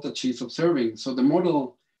result that she's observing. So the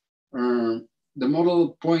model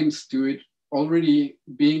points to it already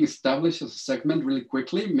being established as a segment really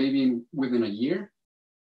quickly, maybe within a year,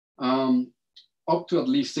 up to at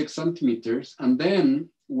least 6 centimeters. And then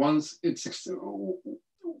once the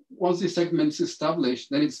segment's established,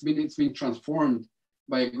 then it's been transformed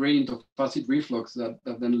by a gradient of acid reflux that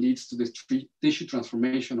then leads to this tissue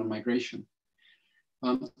transformation and migration,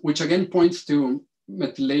 which again points to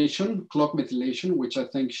methylation, clock methylation, which I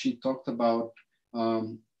think she talked about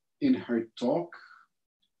in her talk,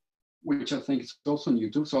 which I think is also on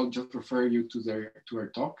YouTube. So I'll just refer you to her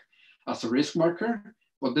talk as a risk marker.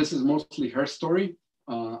 But this is mostly her story.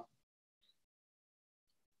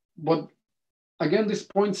 But again, this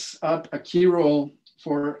points at a key role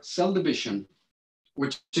for cell division,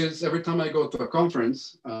 which is every time I go to a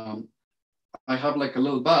conference, I have like a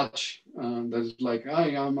little badge that's like,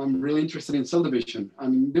 I'm really interested in cell division.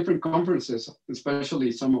 And in different conferences,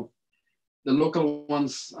 especially some of the local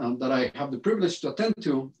ones that I have the privilege to attend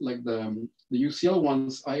to, like the UCL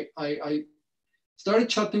ones, I started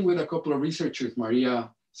chatting with a couple of researchers,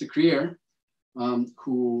 Maria Secrier,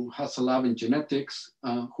 who has a lab in genetics,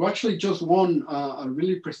 who actually just won a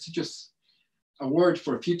really prestigious award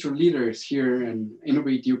for future leaders here in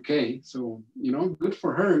Innovate UK. So, good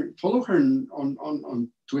for her. Follow her on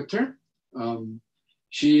Twitter.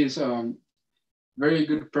 She is a very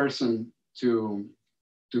good person to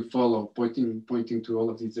follow, pointing to all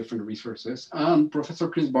of these different resources. And Professor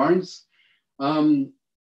Chris Barnes,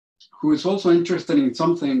 who is also interested in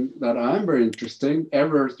something that I'm very interested in,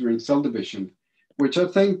 errors during cell division, which I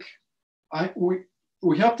think we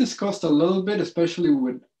have discussed a little bit, especially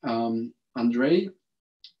with Andre,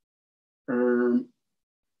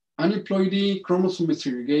 aneuploidy chromosome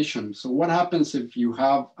misegregation. So what happens if you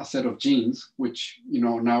have a set of genes, which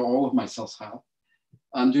now all of my cells have,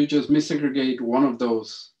 and you just misegregate one of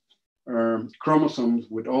those chromosomes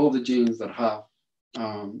with all of the genes that have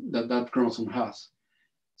that chromosome has.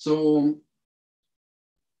 So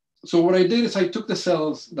what I did is I took the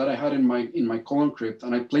cells that I had in my colon crypt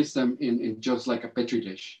and I placed them in just like a Petri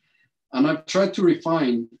dish, and I've tried to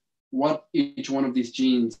refine what each one of these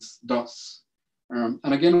genes does. And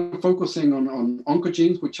again, focusing on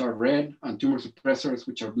oncogenes, which are red, and tumor suppressors,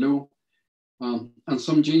 which are blue, and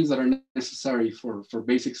some genes that are necessary for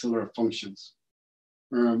basic cellular functions.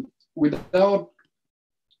 Without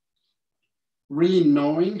really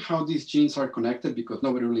knowing how these genes are connected, because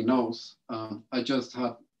nobody really knows, I just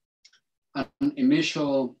had an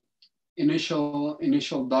initial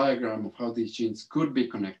initial diagram of how these genes could be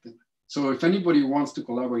connected. So if anybody wants to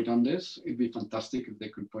collaborate on this, it'd be fantastic if they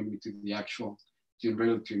could point me to the actual gene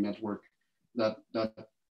regulatory network that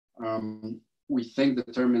we think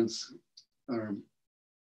determines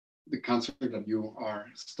the cancer that you are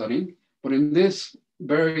studying. But in this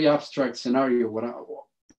very abstract scenario,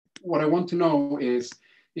 what I want to know is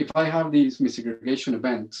if I have these misaggregation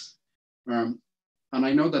events, and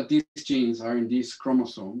I know that these genes are in these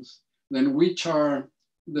chromosomes, then which are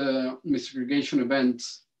the misaggregation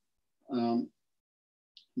events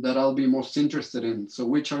that I'll be most interested in? So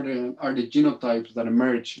which are the genotypes that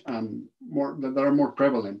emerge and that are more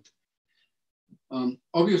prevalent?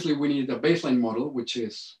 Obviously, we need a baseline model, which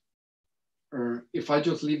is, if I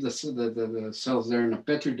just leave the cells there in a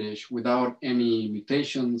petri dish without any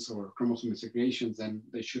mutations or chromosome misaggregations, then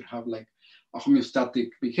they should have like a homeostatic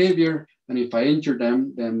behavior. And if I injure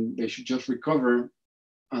them, then they should just recover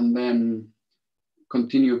and then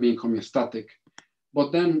continue being homeostatic.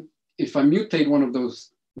 But then if I mutate one of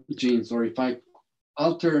those genes, or if I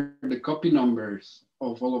alter the copy numbers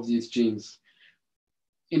of all of these genes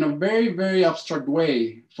in a very, very abstract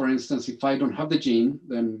way, for instance, if I don't have the gene,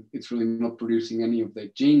 then it's really not producing any of the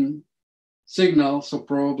gene signal. So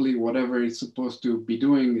probably whatever it's supposed to be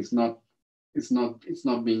doing is not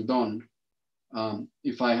being done.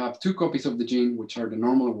 If I have two copies of the gene, which are the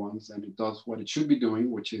normal ones, then it does what it should be doing,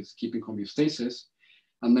 which is keeping homeostasis.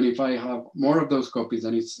 And then if I have more of those copies,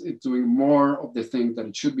 then it's doing more of the thing that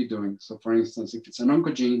it should be doing. So for instance, if it's an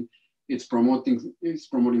oncogene, it's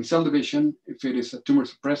promoting cell division. If it is a tumor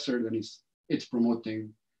suppressor, then it's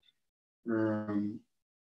promoting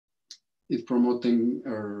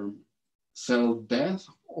cell death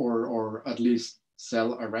or at least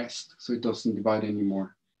cell arrest, so it doesn't divide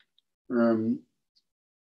anymore.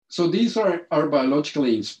 So these are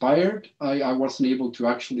biologically inspired. I wasn't able to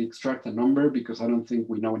actually extract a number because I don't think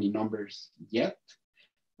we know any numbers yet.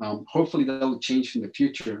 Hopefully that'll change in the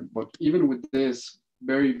future. But even with this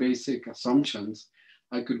very basic assumptions,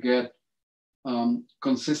 I could get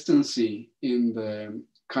consistency in the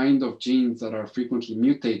kind of genes that are frequently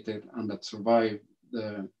mutated and that survive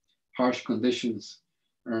the harsh conditions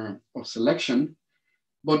of selection.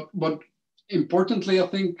 But importantly, I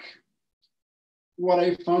think what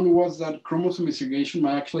I found was that chromosome misaggregation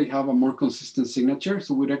might actually have a more consistent signature.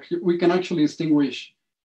 So we can actually distinguish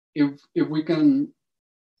if we can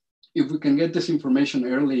get this information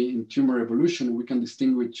early in tumor evolution, we can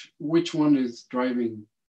distinguish which one is driving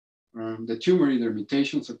the tumor, either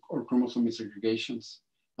mutations or chromosome misaggregations.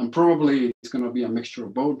 And probably it's going to be a mixture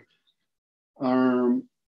of both.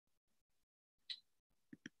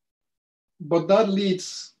 But that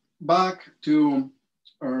leads back to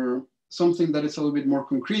something that is a little bit more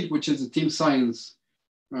concrete, which is the team science.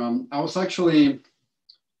 I was actually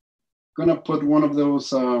going to put one of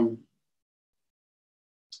those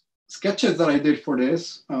sketches that I did for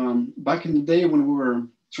this back in the day when we were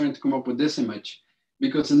trying to come up with this image,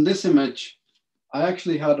 because in this image, I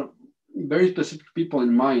actually had very specific people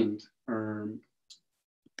in mind.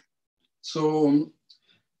 So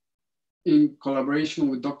in collaboration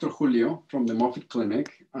with Dr. Julio from the Moffitt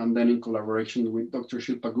Clinic, and then in collaboration with Dr.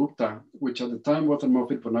 Shilpa Gupta, which at the time was at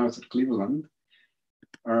Moffitt, but now it's at Cleveland.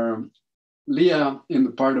 Leah in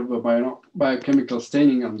the part of the biochemical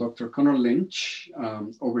staining, and Dr. Connor Lynch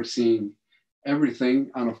overseeing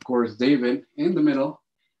everything. And of course, David in the middle,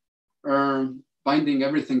 binding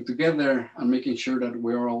everything together and making sure that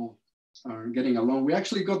we're all getting along. We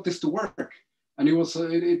actually got this to work. And it was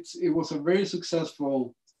a very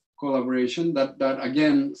successful collaboration that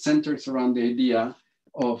again centers around the idea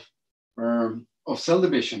of cell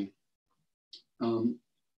division.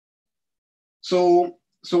 So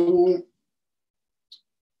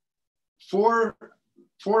for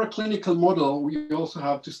a clinical model, we also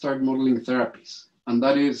have to start modeling therapies, and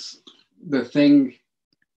that is the thing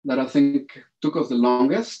that I think took us the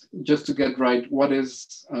longest, just to get right what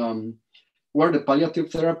are the palliative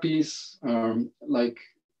therapies,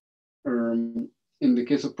 in the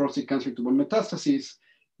case of prostate cancer to bone metastases,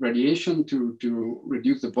 radiation to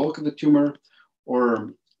reduce the bulk of the tumor,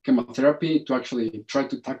 or chemotherapy to actually try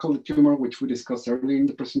to tackle the tumor, which we discussed earlier in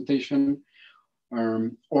the presentation,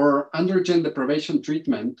 or androgen deprivation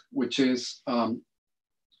treatment, which is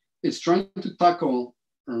it's trying to tackle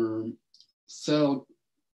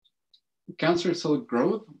cancer cell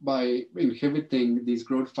growth by inhibiting these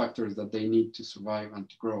growth factors that they need to survive and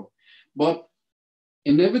to grow. But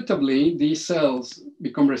inevitably, these cells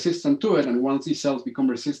become resistant to it. And once these cells become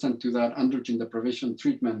resistant to that androgen deprivation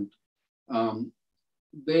treatment,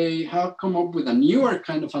 they have come up with a newer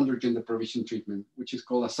kind of androgen deprivation treatment, which is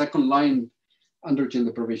called a second line androgen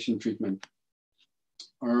deprivation treatment.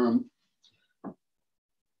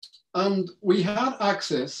 And we had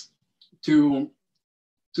access to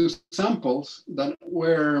samples that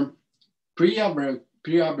were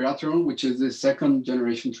pre-abiraterone, which is the second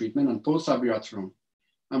generation treatment, and post-abiraterone.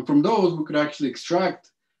 And from those, we could actually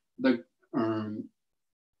extract the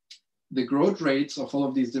growth rates of all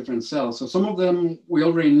of these different cells. So some of them we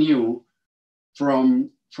already knew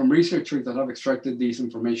from researchers that have extracted this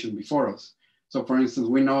information before us. So for instance,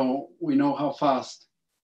 we know how fast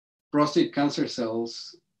prostate cancer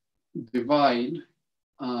cells divide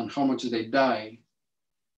and how much they die.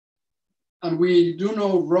 And we do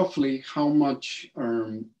know roughly how much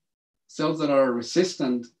cells that are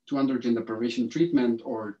resistant to androgen deprivation treatment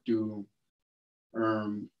or to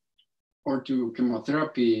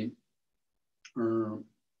chemotherapy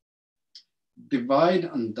divide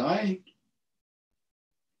and die.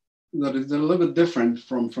 That is a little bit different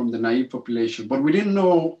from the naive population, but we didn't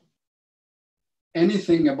know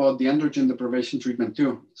anything about the androgen deprivation treatment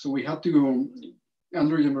too. So we had to go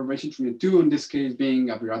androgen deprivation treatment 2, in this case being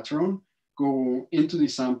abiraterone, go into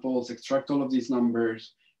these samples, extract all of these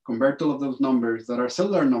numbers, convert all of those numbers that are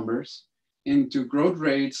cellular numbers into growth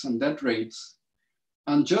rates and death rates.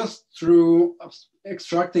 And just through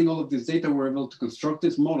extracting all of this data, we're able to construct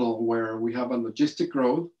this model where we have a logistic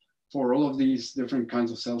growth for all of these different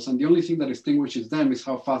kinds of cells. And the only thing that distinguishes them is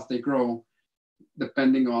how fast they grow,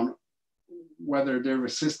 depending on whether they're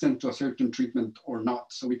resistant to a certain treatment or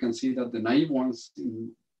not. So we can see that the naive ones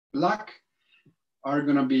in black are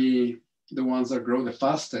gonna be the ones that grow the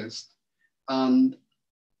fastest. And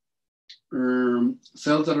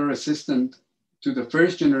cells that are resistant to the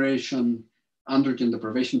first generation androgen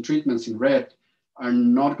deprivation treatments in red are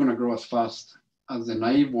not gonna grow as fast as the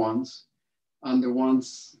naive ones. And the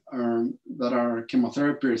ones that are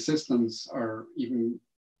chemotherapy resistant are even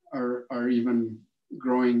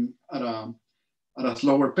growing at a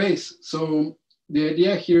slower pace. So the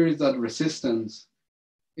idea here is that resistance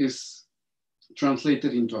is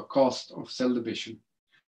translated into a cost of cell division.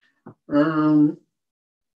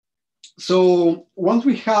 So once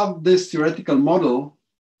we have this theoretical model,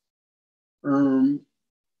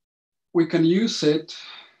 we can use it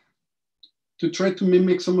to try to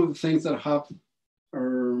mimic some of the things that have,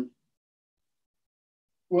 some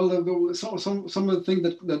of the things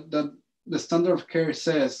that the standard of care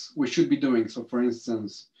says we should be doing. So for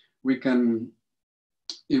instance, we can,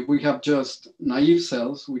 if we have just naive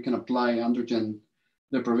cells, we can apply androgen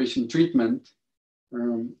deprivation treatment.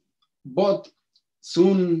 But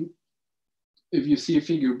soon, if you see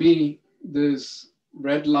figure B, this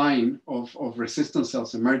red line of resistant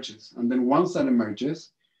cells emerges. And then once that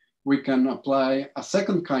emerges, we can apply a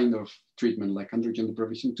second kind of treatment, like androgen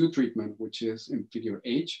deprivation 2 treatment, which is in figure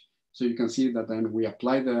H. So you can see that then we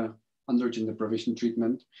apply the androgen deprivation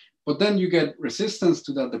treatment, but then you get resistance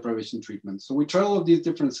to that deprivation treatment. So we try all of these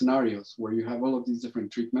different scenarios where you have all of these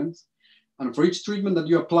different treatments. And for each treatment that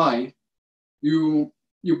you apply, you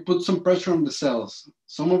put some pressure on the cells.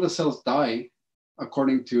 Some of the cells die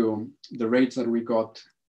according to the rates that we got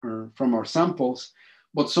from our samples,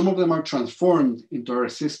 but some of them are transformed into a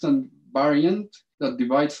resistant variant that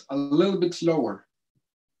divides a little bit slower.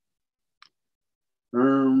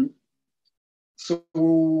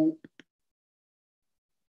 So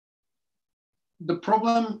the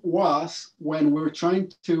problem was when we were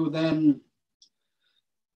trying to then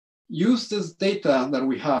use this data that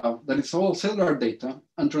we have, that is all cellular data,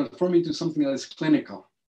 and transform it into something that is clinical.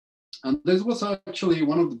 And this was actually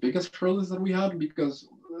one of the biggest hurdles that we had, because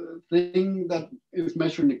the thing that is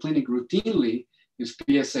measured in the clinic routinely is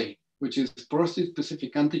PSA, which is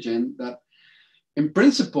prostate-specific antigen that in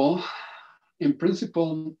principle,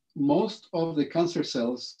 most of the cancer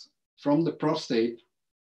cells from the prostate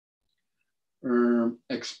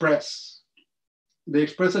express. They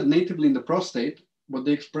express it natively in the prostate, but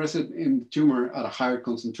they express it in the tumor at a higher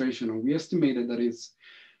concentration. And we estimated that it's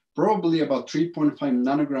probably about 3.5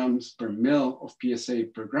 nanograms per mil of PSA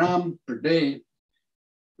per gram per day,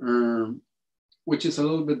 which is a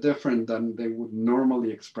little bit different than they would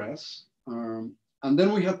normally express. And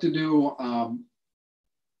then we had to do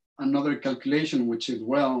another calculation, which is,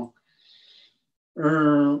 well,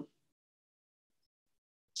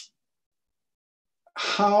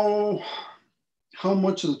 how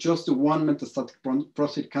much is just the one metastatic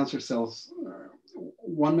prostate cancer cells,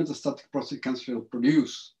 one metastatic prostate cancer cell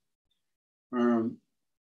produce?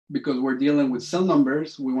 Because we're dealing with cell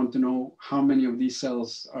numbers, we want to know how many of these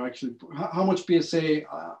cells are actually, how much PSA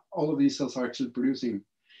all of these cells are actually producing.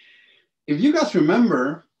 If you guys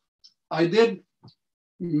remember, I did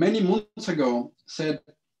many months ago said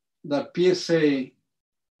that PSA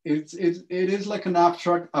it is like an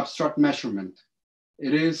abstract measurement.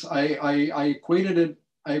 It is, I equated it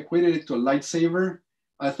to a lightsaber.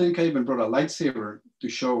 I think I even brought a lightsaber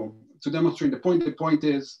to demonstrate the point. The point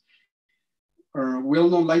is, we all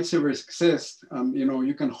know lightsabers exist. You know,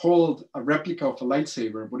 you can hold a replica of a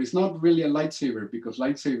lightsaber, but it's not really a lightsaber because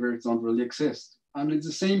lightsabers don't really exist. And it's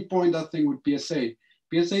the same point, I think, with PSA.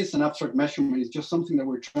 PSA is an abstract measurement. It's just something that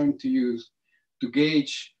we're trying to use to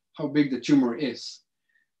gauge how big the tumor is.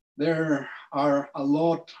 There are a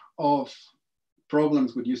lot of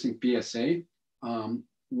problems with using PSA.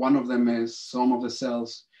 One of them is some of the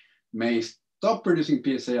cells may stop producing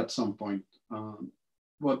PSA at some point.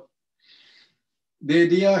 But the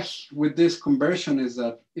idea with this conversion is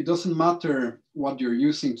that it doesn't matter what you're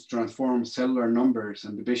using to transform cellular numbers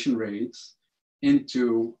and division rates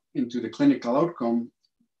into the clinical outcome.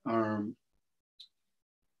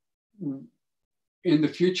 In the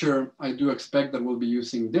future, I do expect that we'll be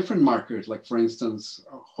using different markers, like for instance,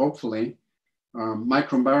 hopefully,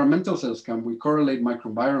 microenvironmental cells. Can we correlate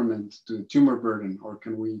microenvironment to tumor burden, or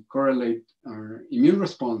can we correlate our immune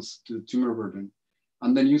response to tumor burden?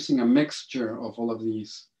 And then using a mixture of all of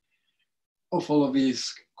these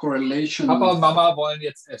correlations. Papa und Mama wollen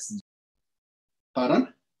jetzt essen.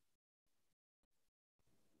 Pardon?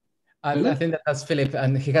 I think that's Philip,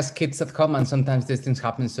 and he has kids at home, and sometimes these things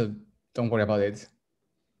happen, so don't worry about it.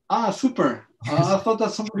 Ah, super. I thought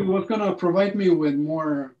that somebody was going to provide me with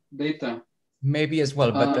more data. Maybe as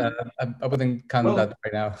well, but I wouldn't count that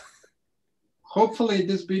right now. Hopefully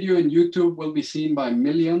this video in YouTube will be seen by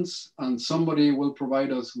millions, and somebody will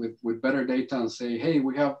provide us with better data and say, hey,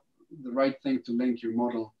 we have the right thing to link your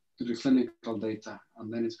model to the clinical data,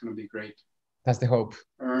 and then it's going to be great. That's the hope.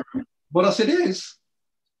 But as it is,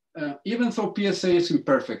 even though PSA is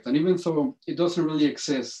imperfect, and even though it doesn't really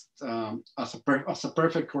exist as a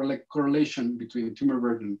perfect correlation between tumor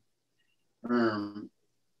burden and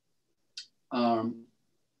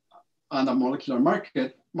a molecular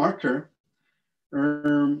marker,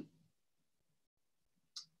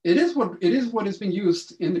 it is what is being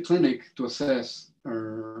used in the clinic to assess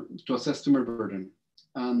tumor burden.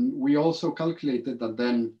 And we also calculated that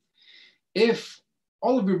then, if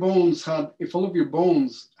all of your bones had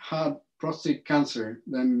prostate cancer,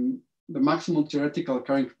 then the maximum theoretical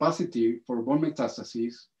carrying capacity for bone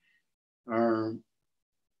metastases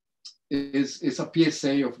is a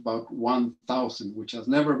PSA of about 1,000, which has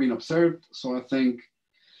never been observed. So I think,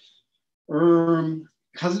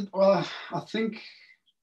 has it? Well, I think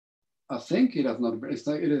it has not.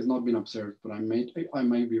 It has not been observed, but I may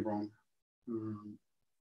be wrong.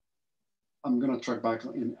 I'm gonna track back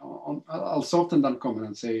I'll soften that comment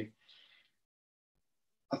and say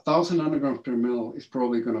 1,000 nanograms per mil is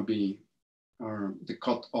probably gonna be the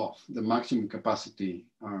cut off, the maximum capacity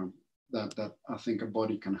that I think a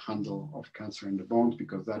body can handle of cancer in the bones,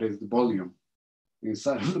 because that is the volume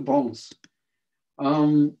inside of the bones,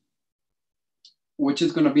 which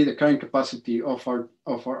is gonna be the carrying capacity of our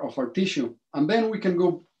tissue. And then we can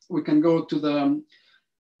go to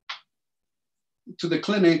the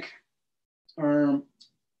clinic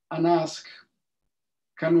and ask,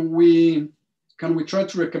 can we try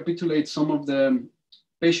to recapitulate some of the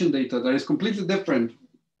patient data that is completely different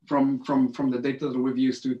from the data that we've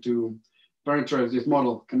used to parameterize this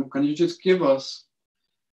model? Can you just give us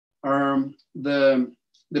the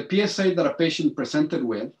PSA that a patient presented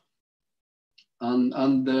with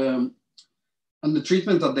and the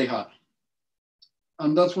treatment that they had?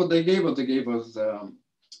 And that's what they gave us. They gave us a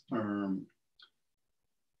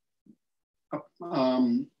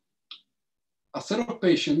set of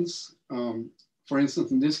patients. For instance,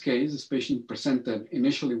 in this case, this patient presented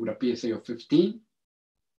initially with a PSA of 15,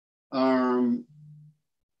 and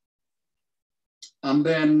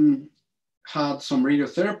then had some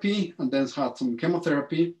radiotherapy, and then had some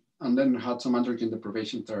chemotherapy, and then had some androgen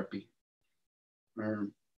deprivation therapy.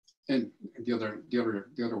 And the other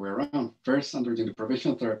way around. First androgen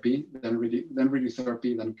deprivation therapy, then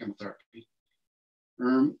radiotherapy, then chemotherapy.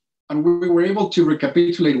 And we were able to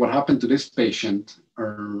recapitulate what happened to this patient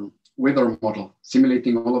with our model,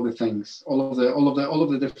 simulating all of the things, all of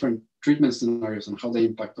the different treatment scenarios and how they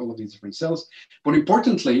impact all of these different cells. But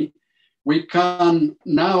importantly, we can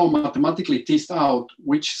now mathematically test out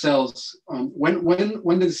which cells, when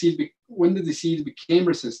the disease became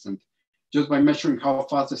resistant, just by measuring how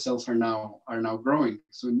fast the cells are now growing.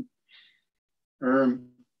 So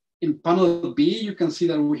in panel B, you can see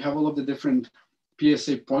that we have all of the different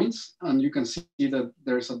PSA points, and you can see that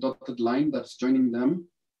there's a dotted line that's joining them.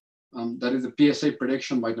 That is the PSA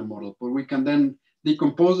prediction by the model. But we can then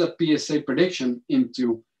decompose that PSA prediction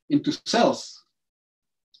into cells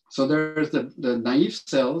So there's the naive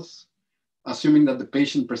cells, assuming that the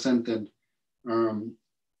patient presented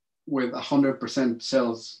with 100%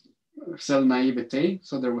 cell naivete.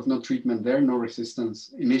 So there was no treatment there, no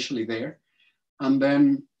resistance initially there. And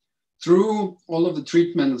then through all of the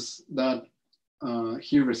treatments that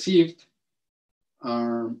he received,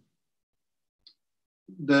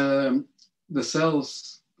 the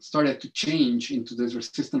cells started to change into this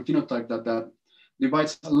resistant phenotype that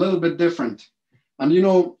divides a little bit different. And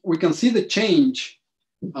we can see the change.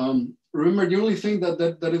 Remember, the only thing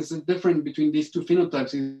that is different between these two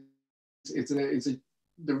phenotypes is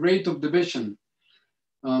the rate of division.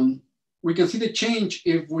 We can see the change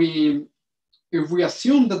if we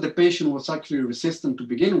assume that the patient was actually resistant to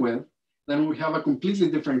begin with, then we have a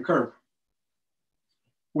completely different curve,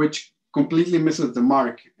 which completely misses the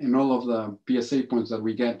mark in all of the PSA points that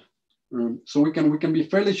we get. So we can be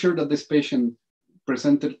fairly sure that this patient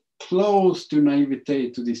presented close to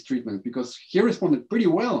naivete to these treatments because he responded pretty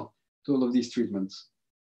well to all of these treatments.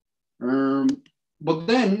 But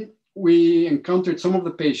then we encountered some of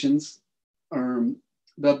the patients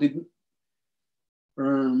that did,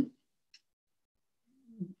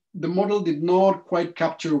 the model did not quite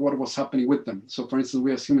capture what was happening with them. So for instance,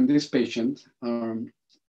 we assume in this patient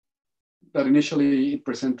that initially it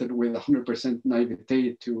presented with 100%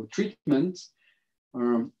 naivete to treatments,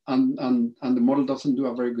 and the model doesn't do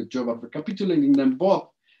a very good job of recapitulating them. But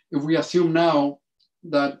if we assume now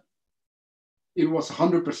that it was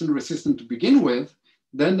 100% resistant to begin with,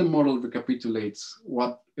 then the model recapitulates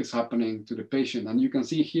what is happening to the patient. And you can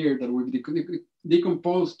see here that we've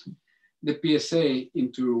decomposed the PSA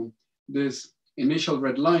into this initial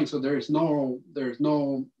red line. So there's no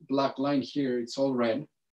black line here, it's all red.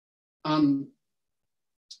 And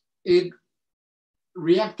it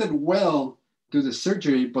reacted well to the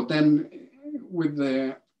surgery, but then with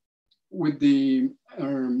the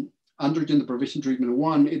androgen deprivation treatment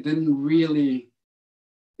 1, it didn't really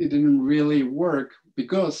work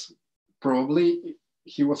because probably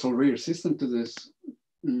he was already resistant to this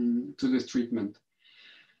treatment.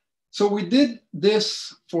 So we did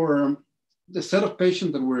this for the set of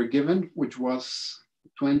patients that were given, which was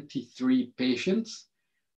 23 patients.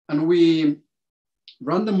 And we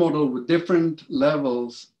ran the model with different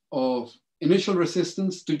levels of initial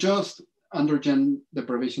resistance to just androgen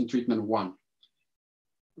deprivation treatment 1.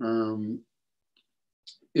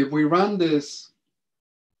 If we ran this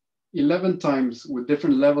 11 times with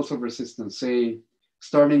different levels of resistance, say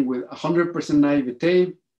starting with 100%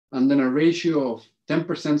 naivete, and then a ratio of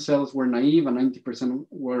 10% cells were naive and 90%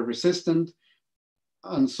 were resistant,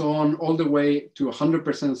 and so on, all the way to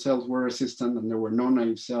 100% cells were resistant and there were no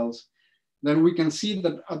naive cells, then we can see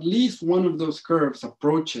that at least one of those curves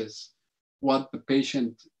approaches what the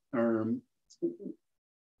patient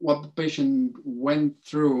went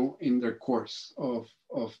through in their course of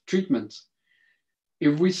treatments.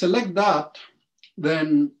 If we select that,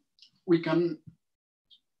 then we can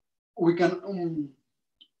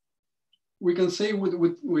say with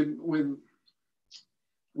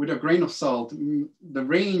a grain of salt, the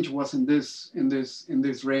range was in this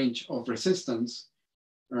range of resistance,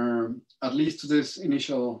 at least to this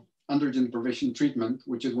initial androgen deprivation treatment,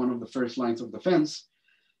 which is one of the first lines of defense.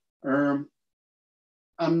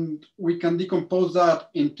 And we can decompose that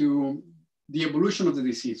into the evolution of the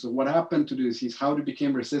disease. So what happened to the disease, how it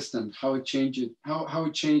became resistant, how it changed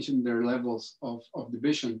in their levels of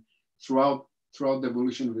division throughout the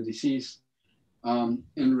evolution of the disease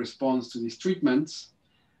in response to these treatments.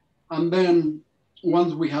 And then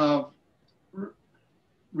once we have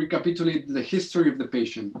recapitulated the history of the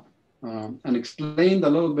patient and explained a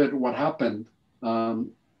little bit what happened,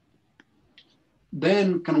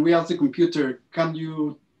 then can we ask the computer, can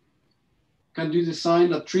you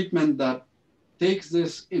design a treatment that takes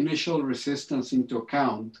this initial resistance into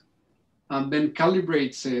account and then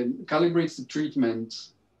calibrates the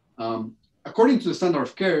treatment according to the standard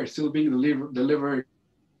of care, still being delivered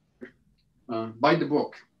by the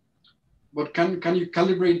book. But can you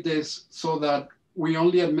calibrate this so that we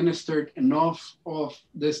only administered enough of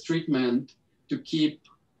this treatment to keep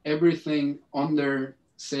everything under,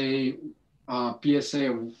 say, a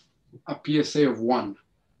PSA of 1?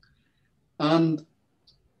 And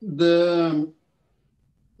the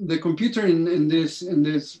computer in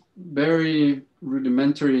this very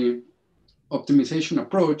rudimentary optimization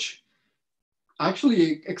approach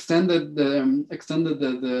actually extended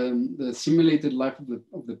the simulated life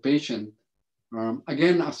of the patient.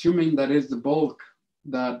 Again, assuming that is the bulk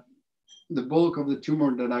of the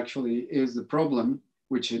tumor that actually is the problem,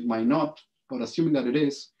 which it might not, but assuming that it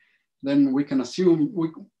is, then we can assume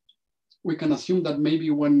we can assume that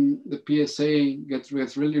maybe when the PSA gets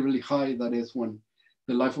really, really high, that is when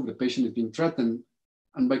the life of the patient is being threatened.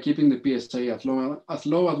 And by keeping the PSA as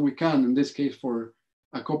low as we can, in this case for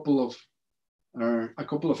a couple of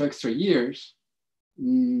extra years,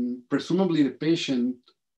 presumably the patient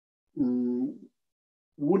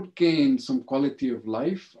would gain some quality of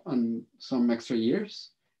life and some extra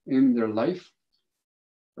years in their life,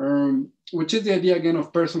 which is the idea again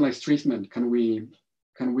of personalized treatment. Can we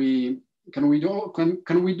do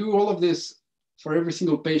all of this for every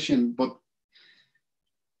single patient, but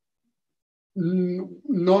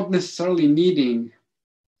not necessarily needing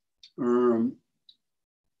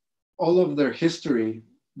all of their history,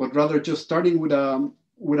 but rather just starting with a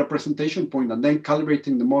presentation point and then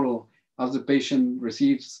calibrating the model as the patient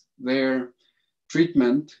receives their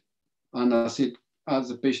treatment, and as the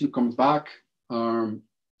patient comes back, the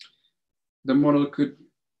model could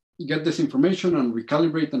get this information and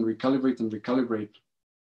recalibrate and recalibrate and recalibrate.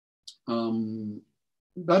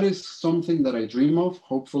 That is something that I dream of.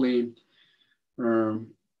 Hopefully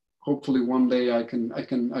one day I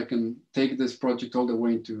can take this project all the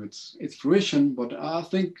way into its fruition. But I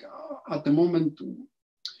think at the moment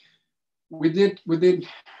we did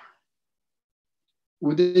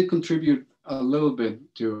contribute a little bit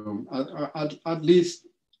to at least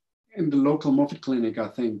in the local Moffitt clinic, I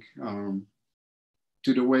think,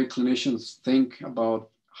 to the way clinicians think about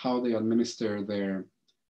how they administer their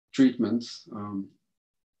treatments.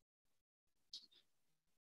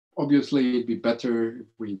 Obviously, it'd be better if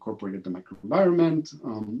we incorporated the microenvironment.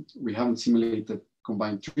 We haven't simulated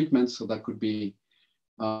combined treatments, so that could be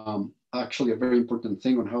actually a very important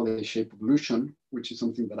thing on how they shape evolution, which is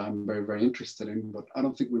something that I'm very, very interested in, but I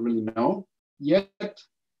don't think we really know yet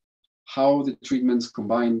how the treatments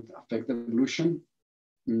combined affect evolution.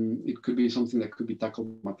 It could be something that could be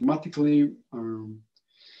tackled mathematically.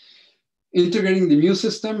 Integrating the immune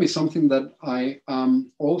system is something that I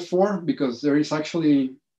am all for, because there is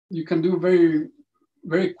actually, you can do very,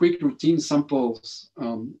 very quick routine samples,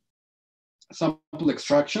 sample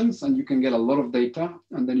extractions, and you can get a lot of data,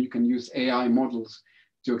 and then you can use AI models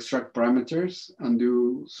to extract parameters and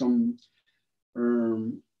do some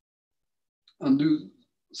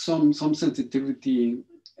sensitivity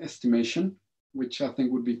estimation, which I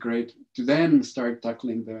think would be great to then start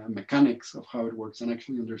tackling the mechanics of how it works and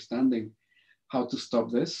actually understanding how to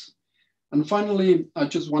stop this. And finally, I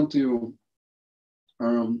just want to,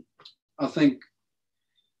 I think,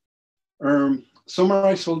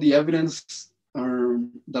 summarize all the evidence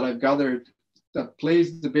that I've gathered that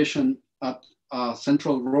plays division at a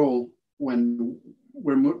central role when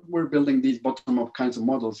we're building these bottom-up kinds of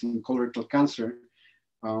models in colorectal cancer.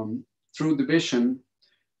 Through division,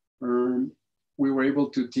 we were able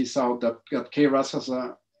to tease out that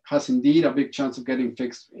KRAS has indeed a big chance of getting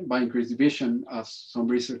fixed by increased division, as some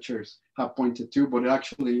researchers have pointed to, but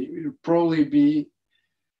actually it would probably be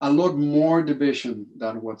a lot more division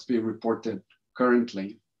than what's being reported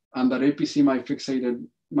currently. And that APC might get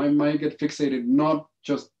fixated not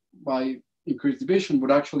just by increased division, but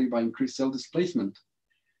actually by increased cell displacement.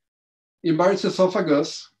 In Barrett's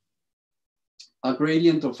esophagus, a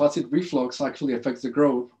gradient of acid reflux actually affects the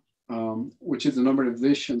growth, which is the number of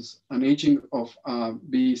divisions, an aging of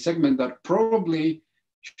the segment that probably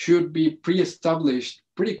should be pre-established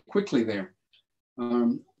pretty quickly there.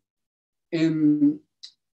 In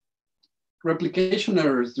replication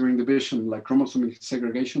errors during division, like chromosome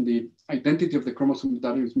segregation, the identity of the chromosome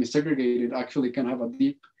that is missegregated actually can have a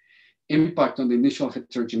deep impact on the initial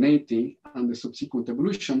heterogeneity and the subsequent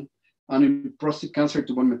evolution. And in prostate cancer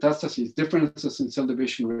to bone metastases, differences in cell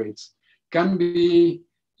division rates can be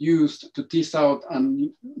used to tease out and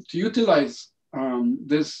to utilize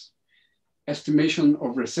this estimation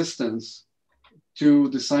of resistance to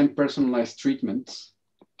design personalized treatments.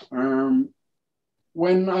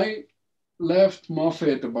 When I left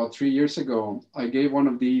Moffitt about 3 years ago, I gave one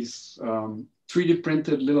of these 3D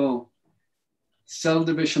printed little cell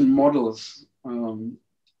division models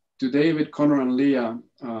to David, Connor, and Leah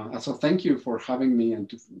as a thank you for having me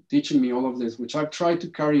and teaching me all of this, which I've tried to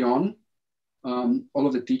carry on. All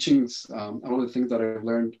of the teachings, all the things that I've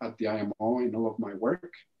learned at the IMO in all of my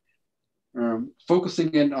work,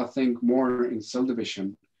 focusing in, I think, more in cell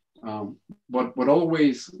division, but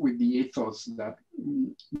always with the ethos that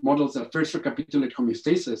models that first recapitulate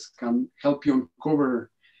homeostasis can help you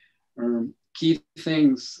uncover key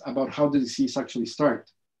things about how the disease actually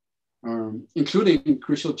starts, including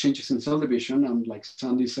crucial changes in cell division. And like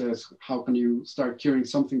Sandy says, how can you start curing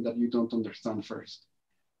something that you don't understand first?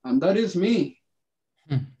 And that is me.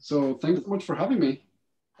 So thanks so much for having me.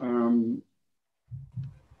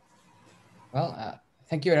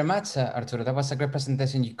 Thank you very much, Arturo. That was a great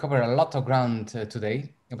presentation. You covered a lot of ground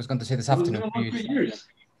today. I was going to say this afternoon.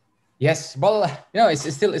 Yes, well,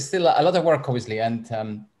 it's still a lot of work, obviously, and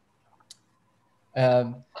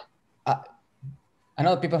I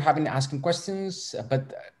know people have been asking questions,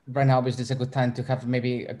 but right now obviously it's a good time to have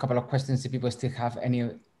maybe a couple of questions if people still have any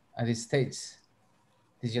at this stage.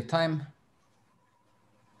 This is your time.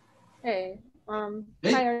 Hey, hi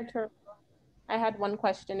Arturo. I had one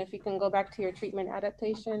question. If you can go back to your treatment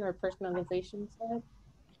adaptation or personalization side.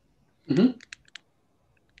 Mm-hmm.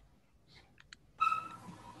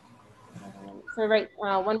 So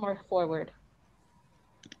one more forward.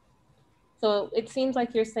 So it seems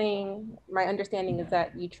like you're saying, my understanding is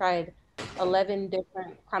that you tried 11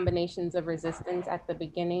 different combinations of resistance at the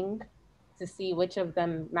beginning to see which of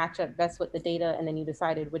them match up best with the data, and then you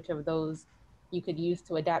decided which of those you could use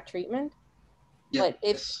to adapt treatment. Yes. But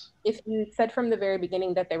if you said from the very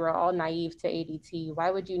beginning that they were all naive to ADT,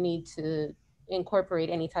 why would you need to incorporate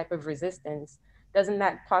any type of resistance? Doesn't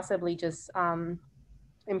that possibly just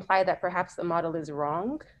imply that perhaps the model is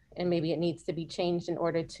wrong and maybe it needs to be changed in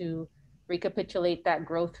order to recapitulate that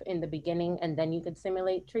growth in the beginning, and then you could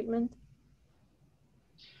simulate treatment?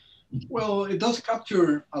 Well, it does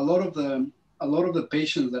capture a lot of the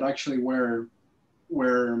patients that actually were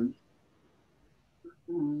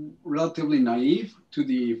relatively naive to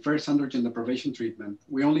the first androgen deprivation treatment.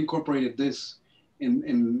 We only incorporated this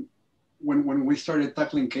in when we started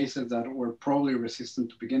tackling cases that were probably resistant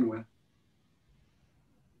to begin with.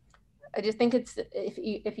 I just think it's,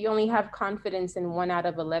 if you only have confidence in 1 out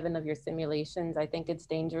of 11 of your simulations, I think it's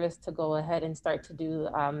dangerous to go ahead and start to do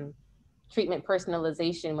treatment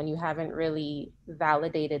personalization when you haven't really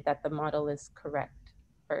validated that the model is correct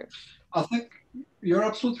first. I think you're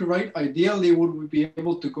absolutely right. Ideally, would we be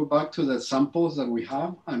able to go back to the samples that we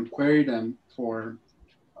have and query them for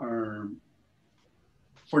the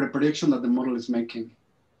prediction that the model is making.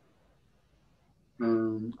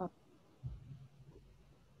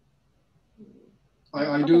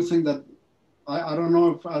 I do think that I don't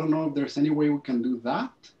know if there's any way we can do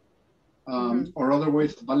that, or other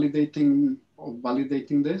ways of validating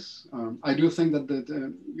this. I do think that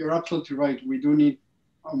you're absolutely right. We do need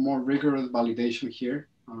a more rigorous validation here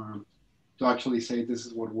to actually say this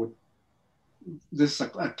is a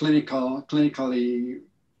clinically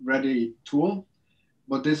ready tool,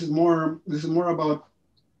 but this is more about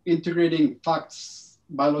integrating facts,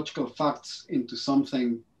 biological facts, into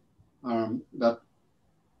something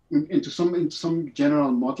into some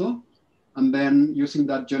general model, and then using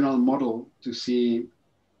that general model to see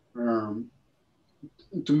to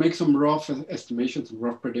make some rough estimations and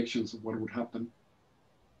rough predictions of what would happen.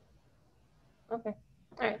 Okay.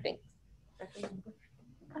 All right. Thanks.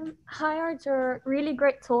 Hi, Arthur. Really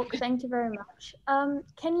great talk. Thank you very much.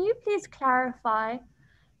 Can you please clarify?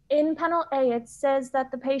 In panel A, it says that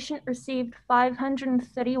the patient received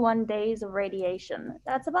 531 days of radiation.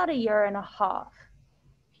 That's about 1.5 years.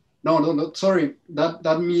 No, sorry.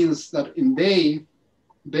 That means that in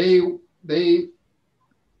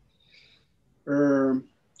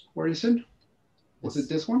where is it? Was it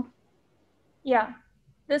this one? Yeah.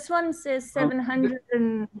 This one says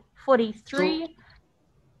 743.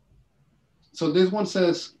 So this one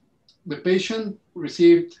says the patient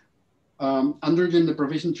received androgen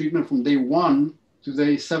deprivation treatment from day 1 to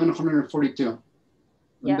day 742.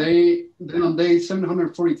 Yeah. And then on day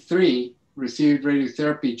 743 received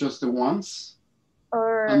radiotherapy just the once.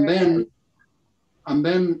 And then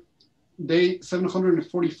day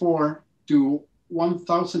 744 to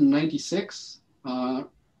 1096,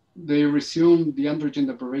 they resumed the androgen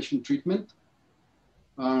deprivation treatment.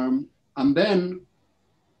 And then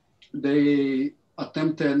they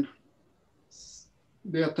attempted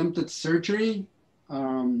surgery,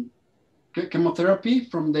 chemotherapy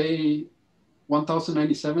from day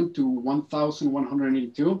 1097 to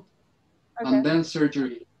 1182, and then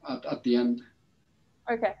surgery at the end.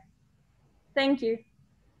 Okay, thank you.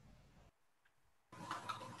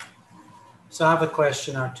 So I have a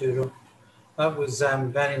question, Arturo. That was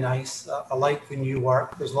very nice. I like the new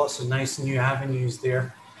work. There's lots of nice new avenues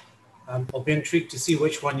there. I'll be intrigued to see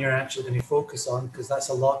which one you're actually going to focus on, because that's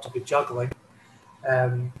a lot to be juggling.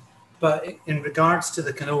 But in regards to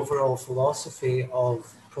the kind of overall philosophy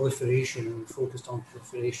of proliferation and focused on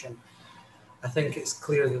proliferation, I think it's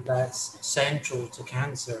clear that that's central to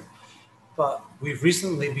cancer. But we've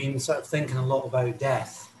recently been sort of thinking a lot about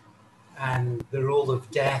death and the role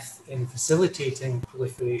of death in facilitating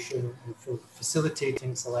proliferation and for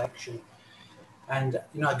facilitating selection. And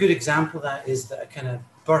a good example of that is that a kind of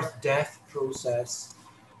birth-death process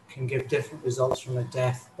can give different results from a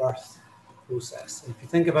death-birth process. And if you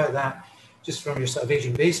think about that, just from your sort of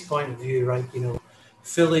agent-based point of view, right, you know,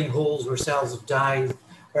 filling holes where cells have died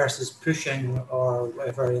versus pushing or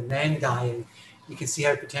whatever and then dying, you can see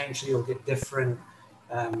how potentially you'll get different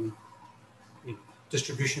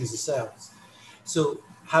distributions of cells. So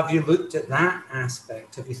have you looked at that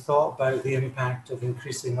aspect? Have you thought about the impact of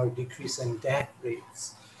increasing or decreasing death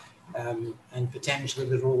rates and potentially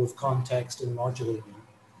the role of context in modulating?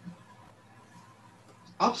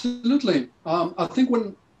 Absolutely. I think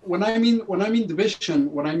when I mean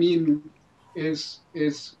division, what I mean is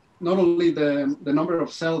not only the number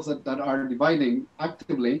of cells that are dividing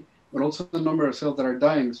actively, but also the number of cells that are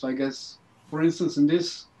dying. So I guess, for instance, in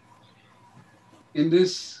this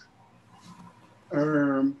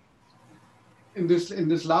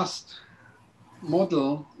last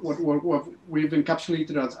model, what we've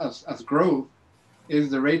encapsulated as growth is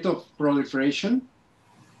the rate of proliferation,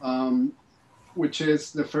 which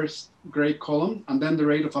is the first gray column, and then the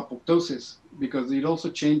rate of apoptosis, because it also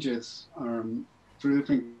changes through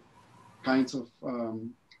different kinds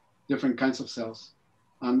of cells,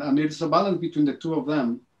 and it's a balance between the two of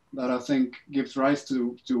them that I think gives rise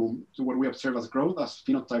to what we observe as growth, as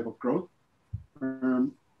phenotype of growth.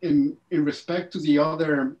 In respect to the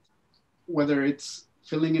other, whether it's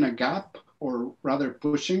filling in a gap or rather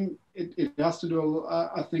pushing, it has to do,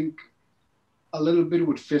 I think, a little bit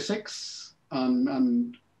with physics,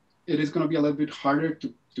 and it is going to be a little bit harder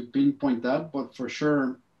to pinpoint that, but for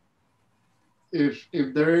sure, if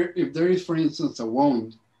there is, for instance, a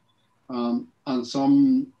wound, and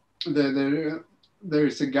there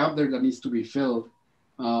is a gap there that needs to be filled,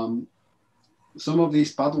 some of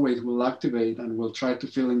these pathways will activate and will try to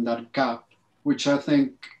fill in that gap, which I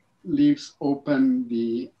think leaves open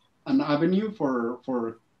an avenue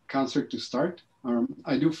for cancer to start.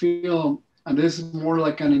 I do feel, and this is more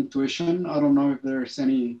like an intuition, I don't know if there's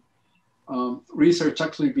any research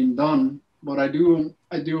actually been done, but I do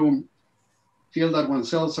feel that when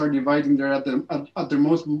cells are dividing, they're at their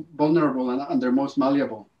most vulnerable and their most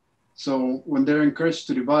malleable. So when they're encouraged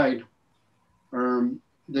to divide,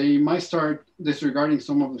 they might start disregarding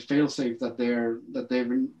some of the fail-safes that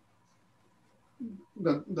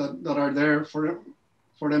are there for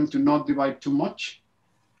them to not divide too much.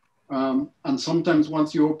 And sometimes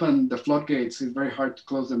once you open the floodgates, it's very hard to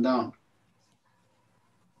close them down.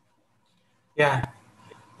 Yeah,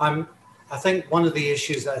 I think one of the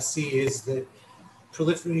issues that I see is that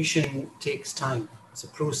proliferation takes time. It's a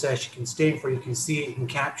process you can stay for, you can see it, you can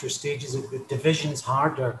capture stages of it. Division's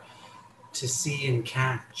harder to see and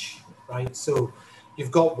catch, right? So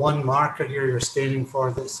you've got one marker here you're staining for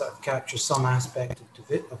that sort of captures some aspect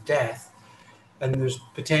of death, and there's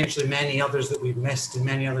potentially many others that we've missed and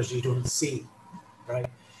many others you don't see, right?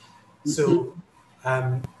 So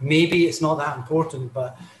maybe it's not that important,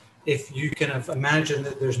 but if you kind of imagine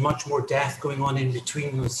that there's much more death going on in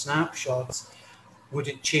between those snapshots, would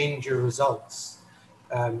it change your results?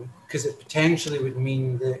 Because it potentially would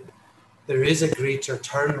mean that there is a greater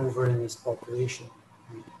turnover in this population.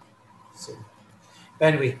 So,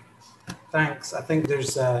 anyway, thanks. I think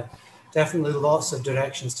there's definitely lots of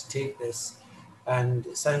directions to take this, and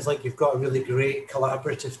it sounds like you've got a really great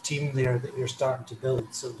collaborative team there that you're starting to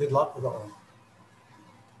build. So good luck with it all.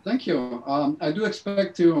 Thank you. I do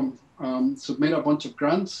expect to submit a bunch of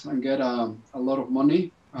grants and get a lot of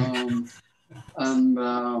money, and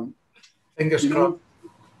fingers crossed.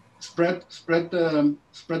 Spread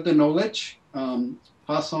the knowledge,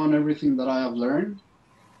 pass on everything that I have learned,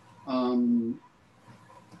 and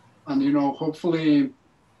hopefully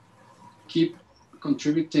keep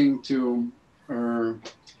contributing to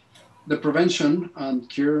the prevention and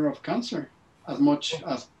cure of cancer as much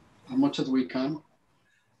as we can.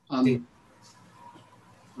 I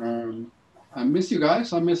miss you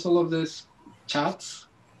guys. I miss all of these chats.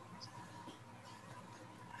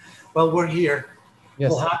 Well, we're here.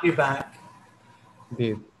 Yes. We'll have you back.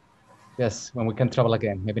 Indeed. Yes, when we can travel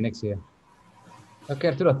again, maybe next year. Okay,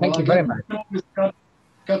 Arturo, thank you very much.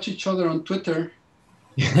 Catch each other on Twitter.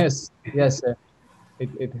 Yes, yes,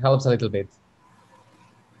 it helps a little bit.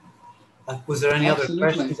 Was there any other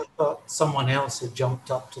questions? I thought someone else had jumped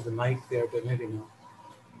up to the mic there, but maybe not.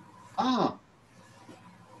 Ah.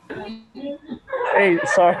 Hey,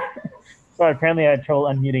 sorry, apparently I had trouble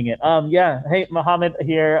unmuting it. Yeah, hey, Mohammed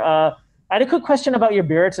here. I had a quick question about your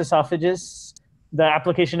Barrett's esophagus, the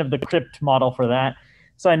application of the CRIPT model for that.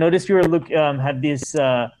 So I noticed you were had this,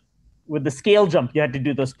 with the scale jump, you had to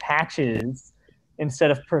do those patches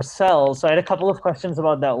instead of per cell. So I had a couple of questions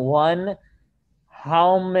about that. One,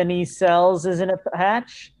 how many cells is in a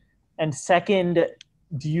patch? And second,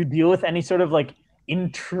 do you deal with any sort of like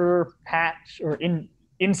inter-patch or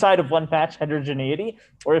inside of one patch heterogeneity?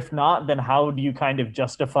 Or if not, then how do you kind of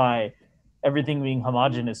justify everything being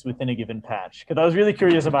homogeneous within a given patch? Because I was really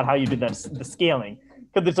curious about how you did that, the scaling,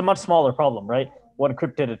 because it's a much smaller problem, right? One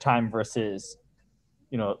crypt at a time versus,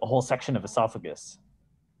 you know, a whole section of esophagus.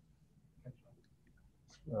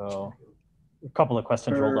 So a couple of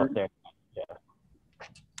questions rolled up there. Yeah.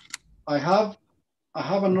 I have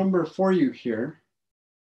a number for you here.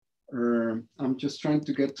 I'm just trying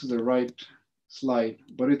to get to the right slide,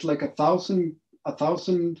 but it's like 1,000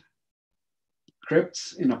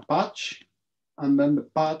 crypts in a patch, and then the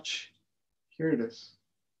patch, here it is.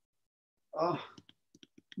 Ah,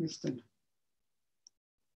 missed it.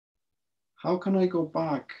 How can I go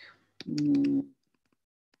back?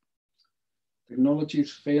 Technology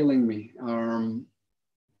is failing me.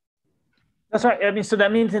 That's right. I mean, so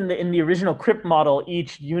that means in the original crypt model,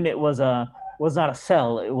 each unit was not a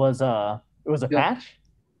cell. It was a patch.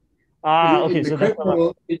 Okay. In the crypt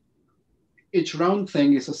model, each round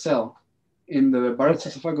thing is a cell. In the Barrett's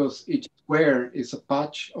esophagus, each square is a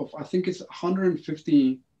patch of, I think it's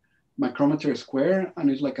 150 micrometer square, and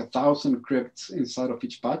it's like 1,000 crypts inside of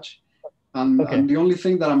each patch. And the only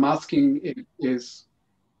thing that I'm asking is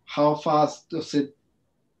how fast does it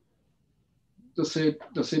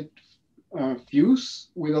fuse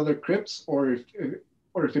with other crypts, or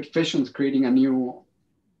if it fissions, creating a new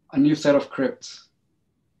set of crypts.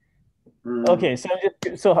 Okay, so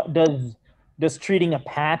does treating a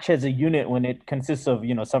patch as a unit when it consists of,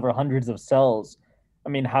 you know, several hundreds of cells, I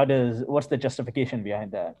mean, what's the justification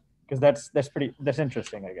behind that? Because that's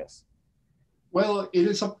interesting, I guess. Well, it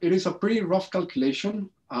is a pretty rough calculation.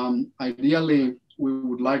 Ideally, we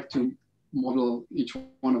would like to model each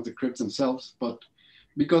one of the crypts themselves, but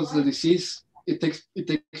because the disease it takes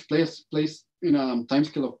place in a time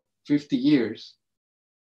scale of 50 years,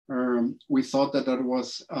 we thought that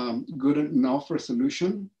was good enough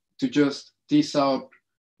resolution to just tease out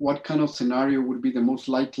what kind of scenario would be the most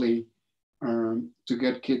likely to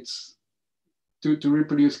get kids to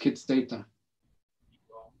reproduce kids' data.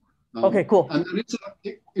 Okay, cool. And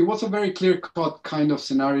it was a very clear-cut kind of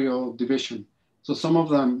scenario division. So some of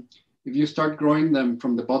them, if you start growing them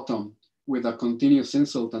from the bottom with a continuous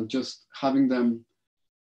insult and just having them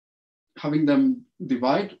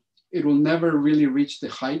divide, it will never really reach the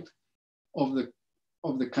height of the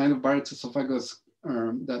kind of Barrett's esophagus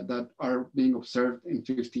that are being observed in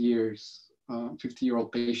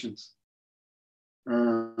 50-year-old patients.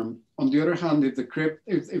 On the other hand, if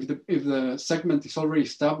the segment is already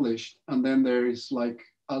established, and then there is like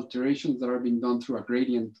alterations that are being done through a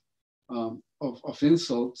gradient of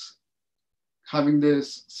insults, having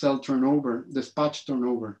this cell turnover, this patch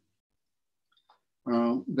turnover,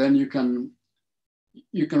 then you can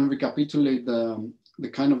recapitulate the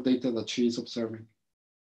kind of data that she is observing.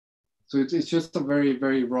 So it's just a very,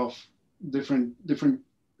 very rough, different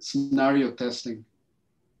scenario testing.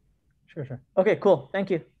 Sure. Okay, cool. Thank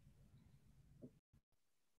you.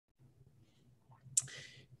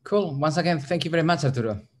 Cool. Once again, thank you very much,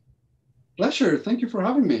 Arturo. Pleasure. Thank you for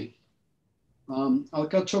having me. I'll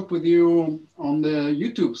catch up with you on the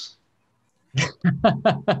YouTubes.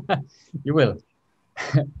 You will.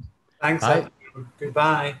 Thanks. Bye.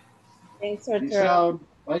 Goodbye. Thanks, Arturo. Peace out.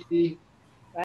 Bye.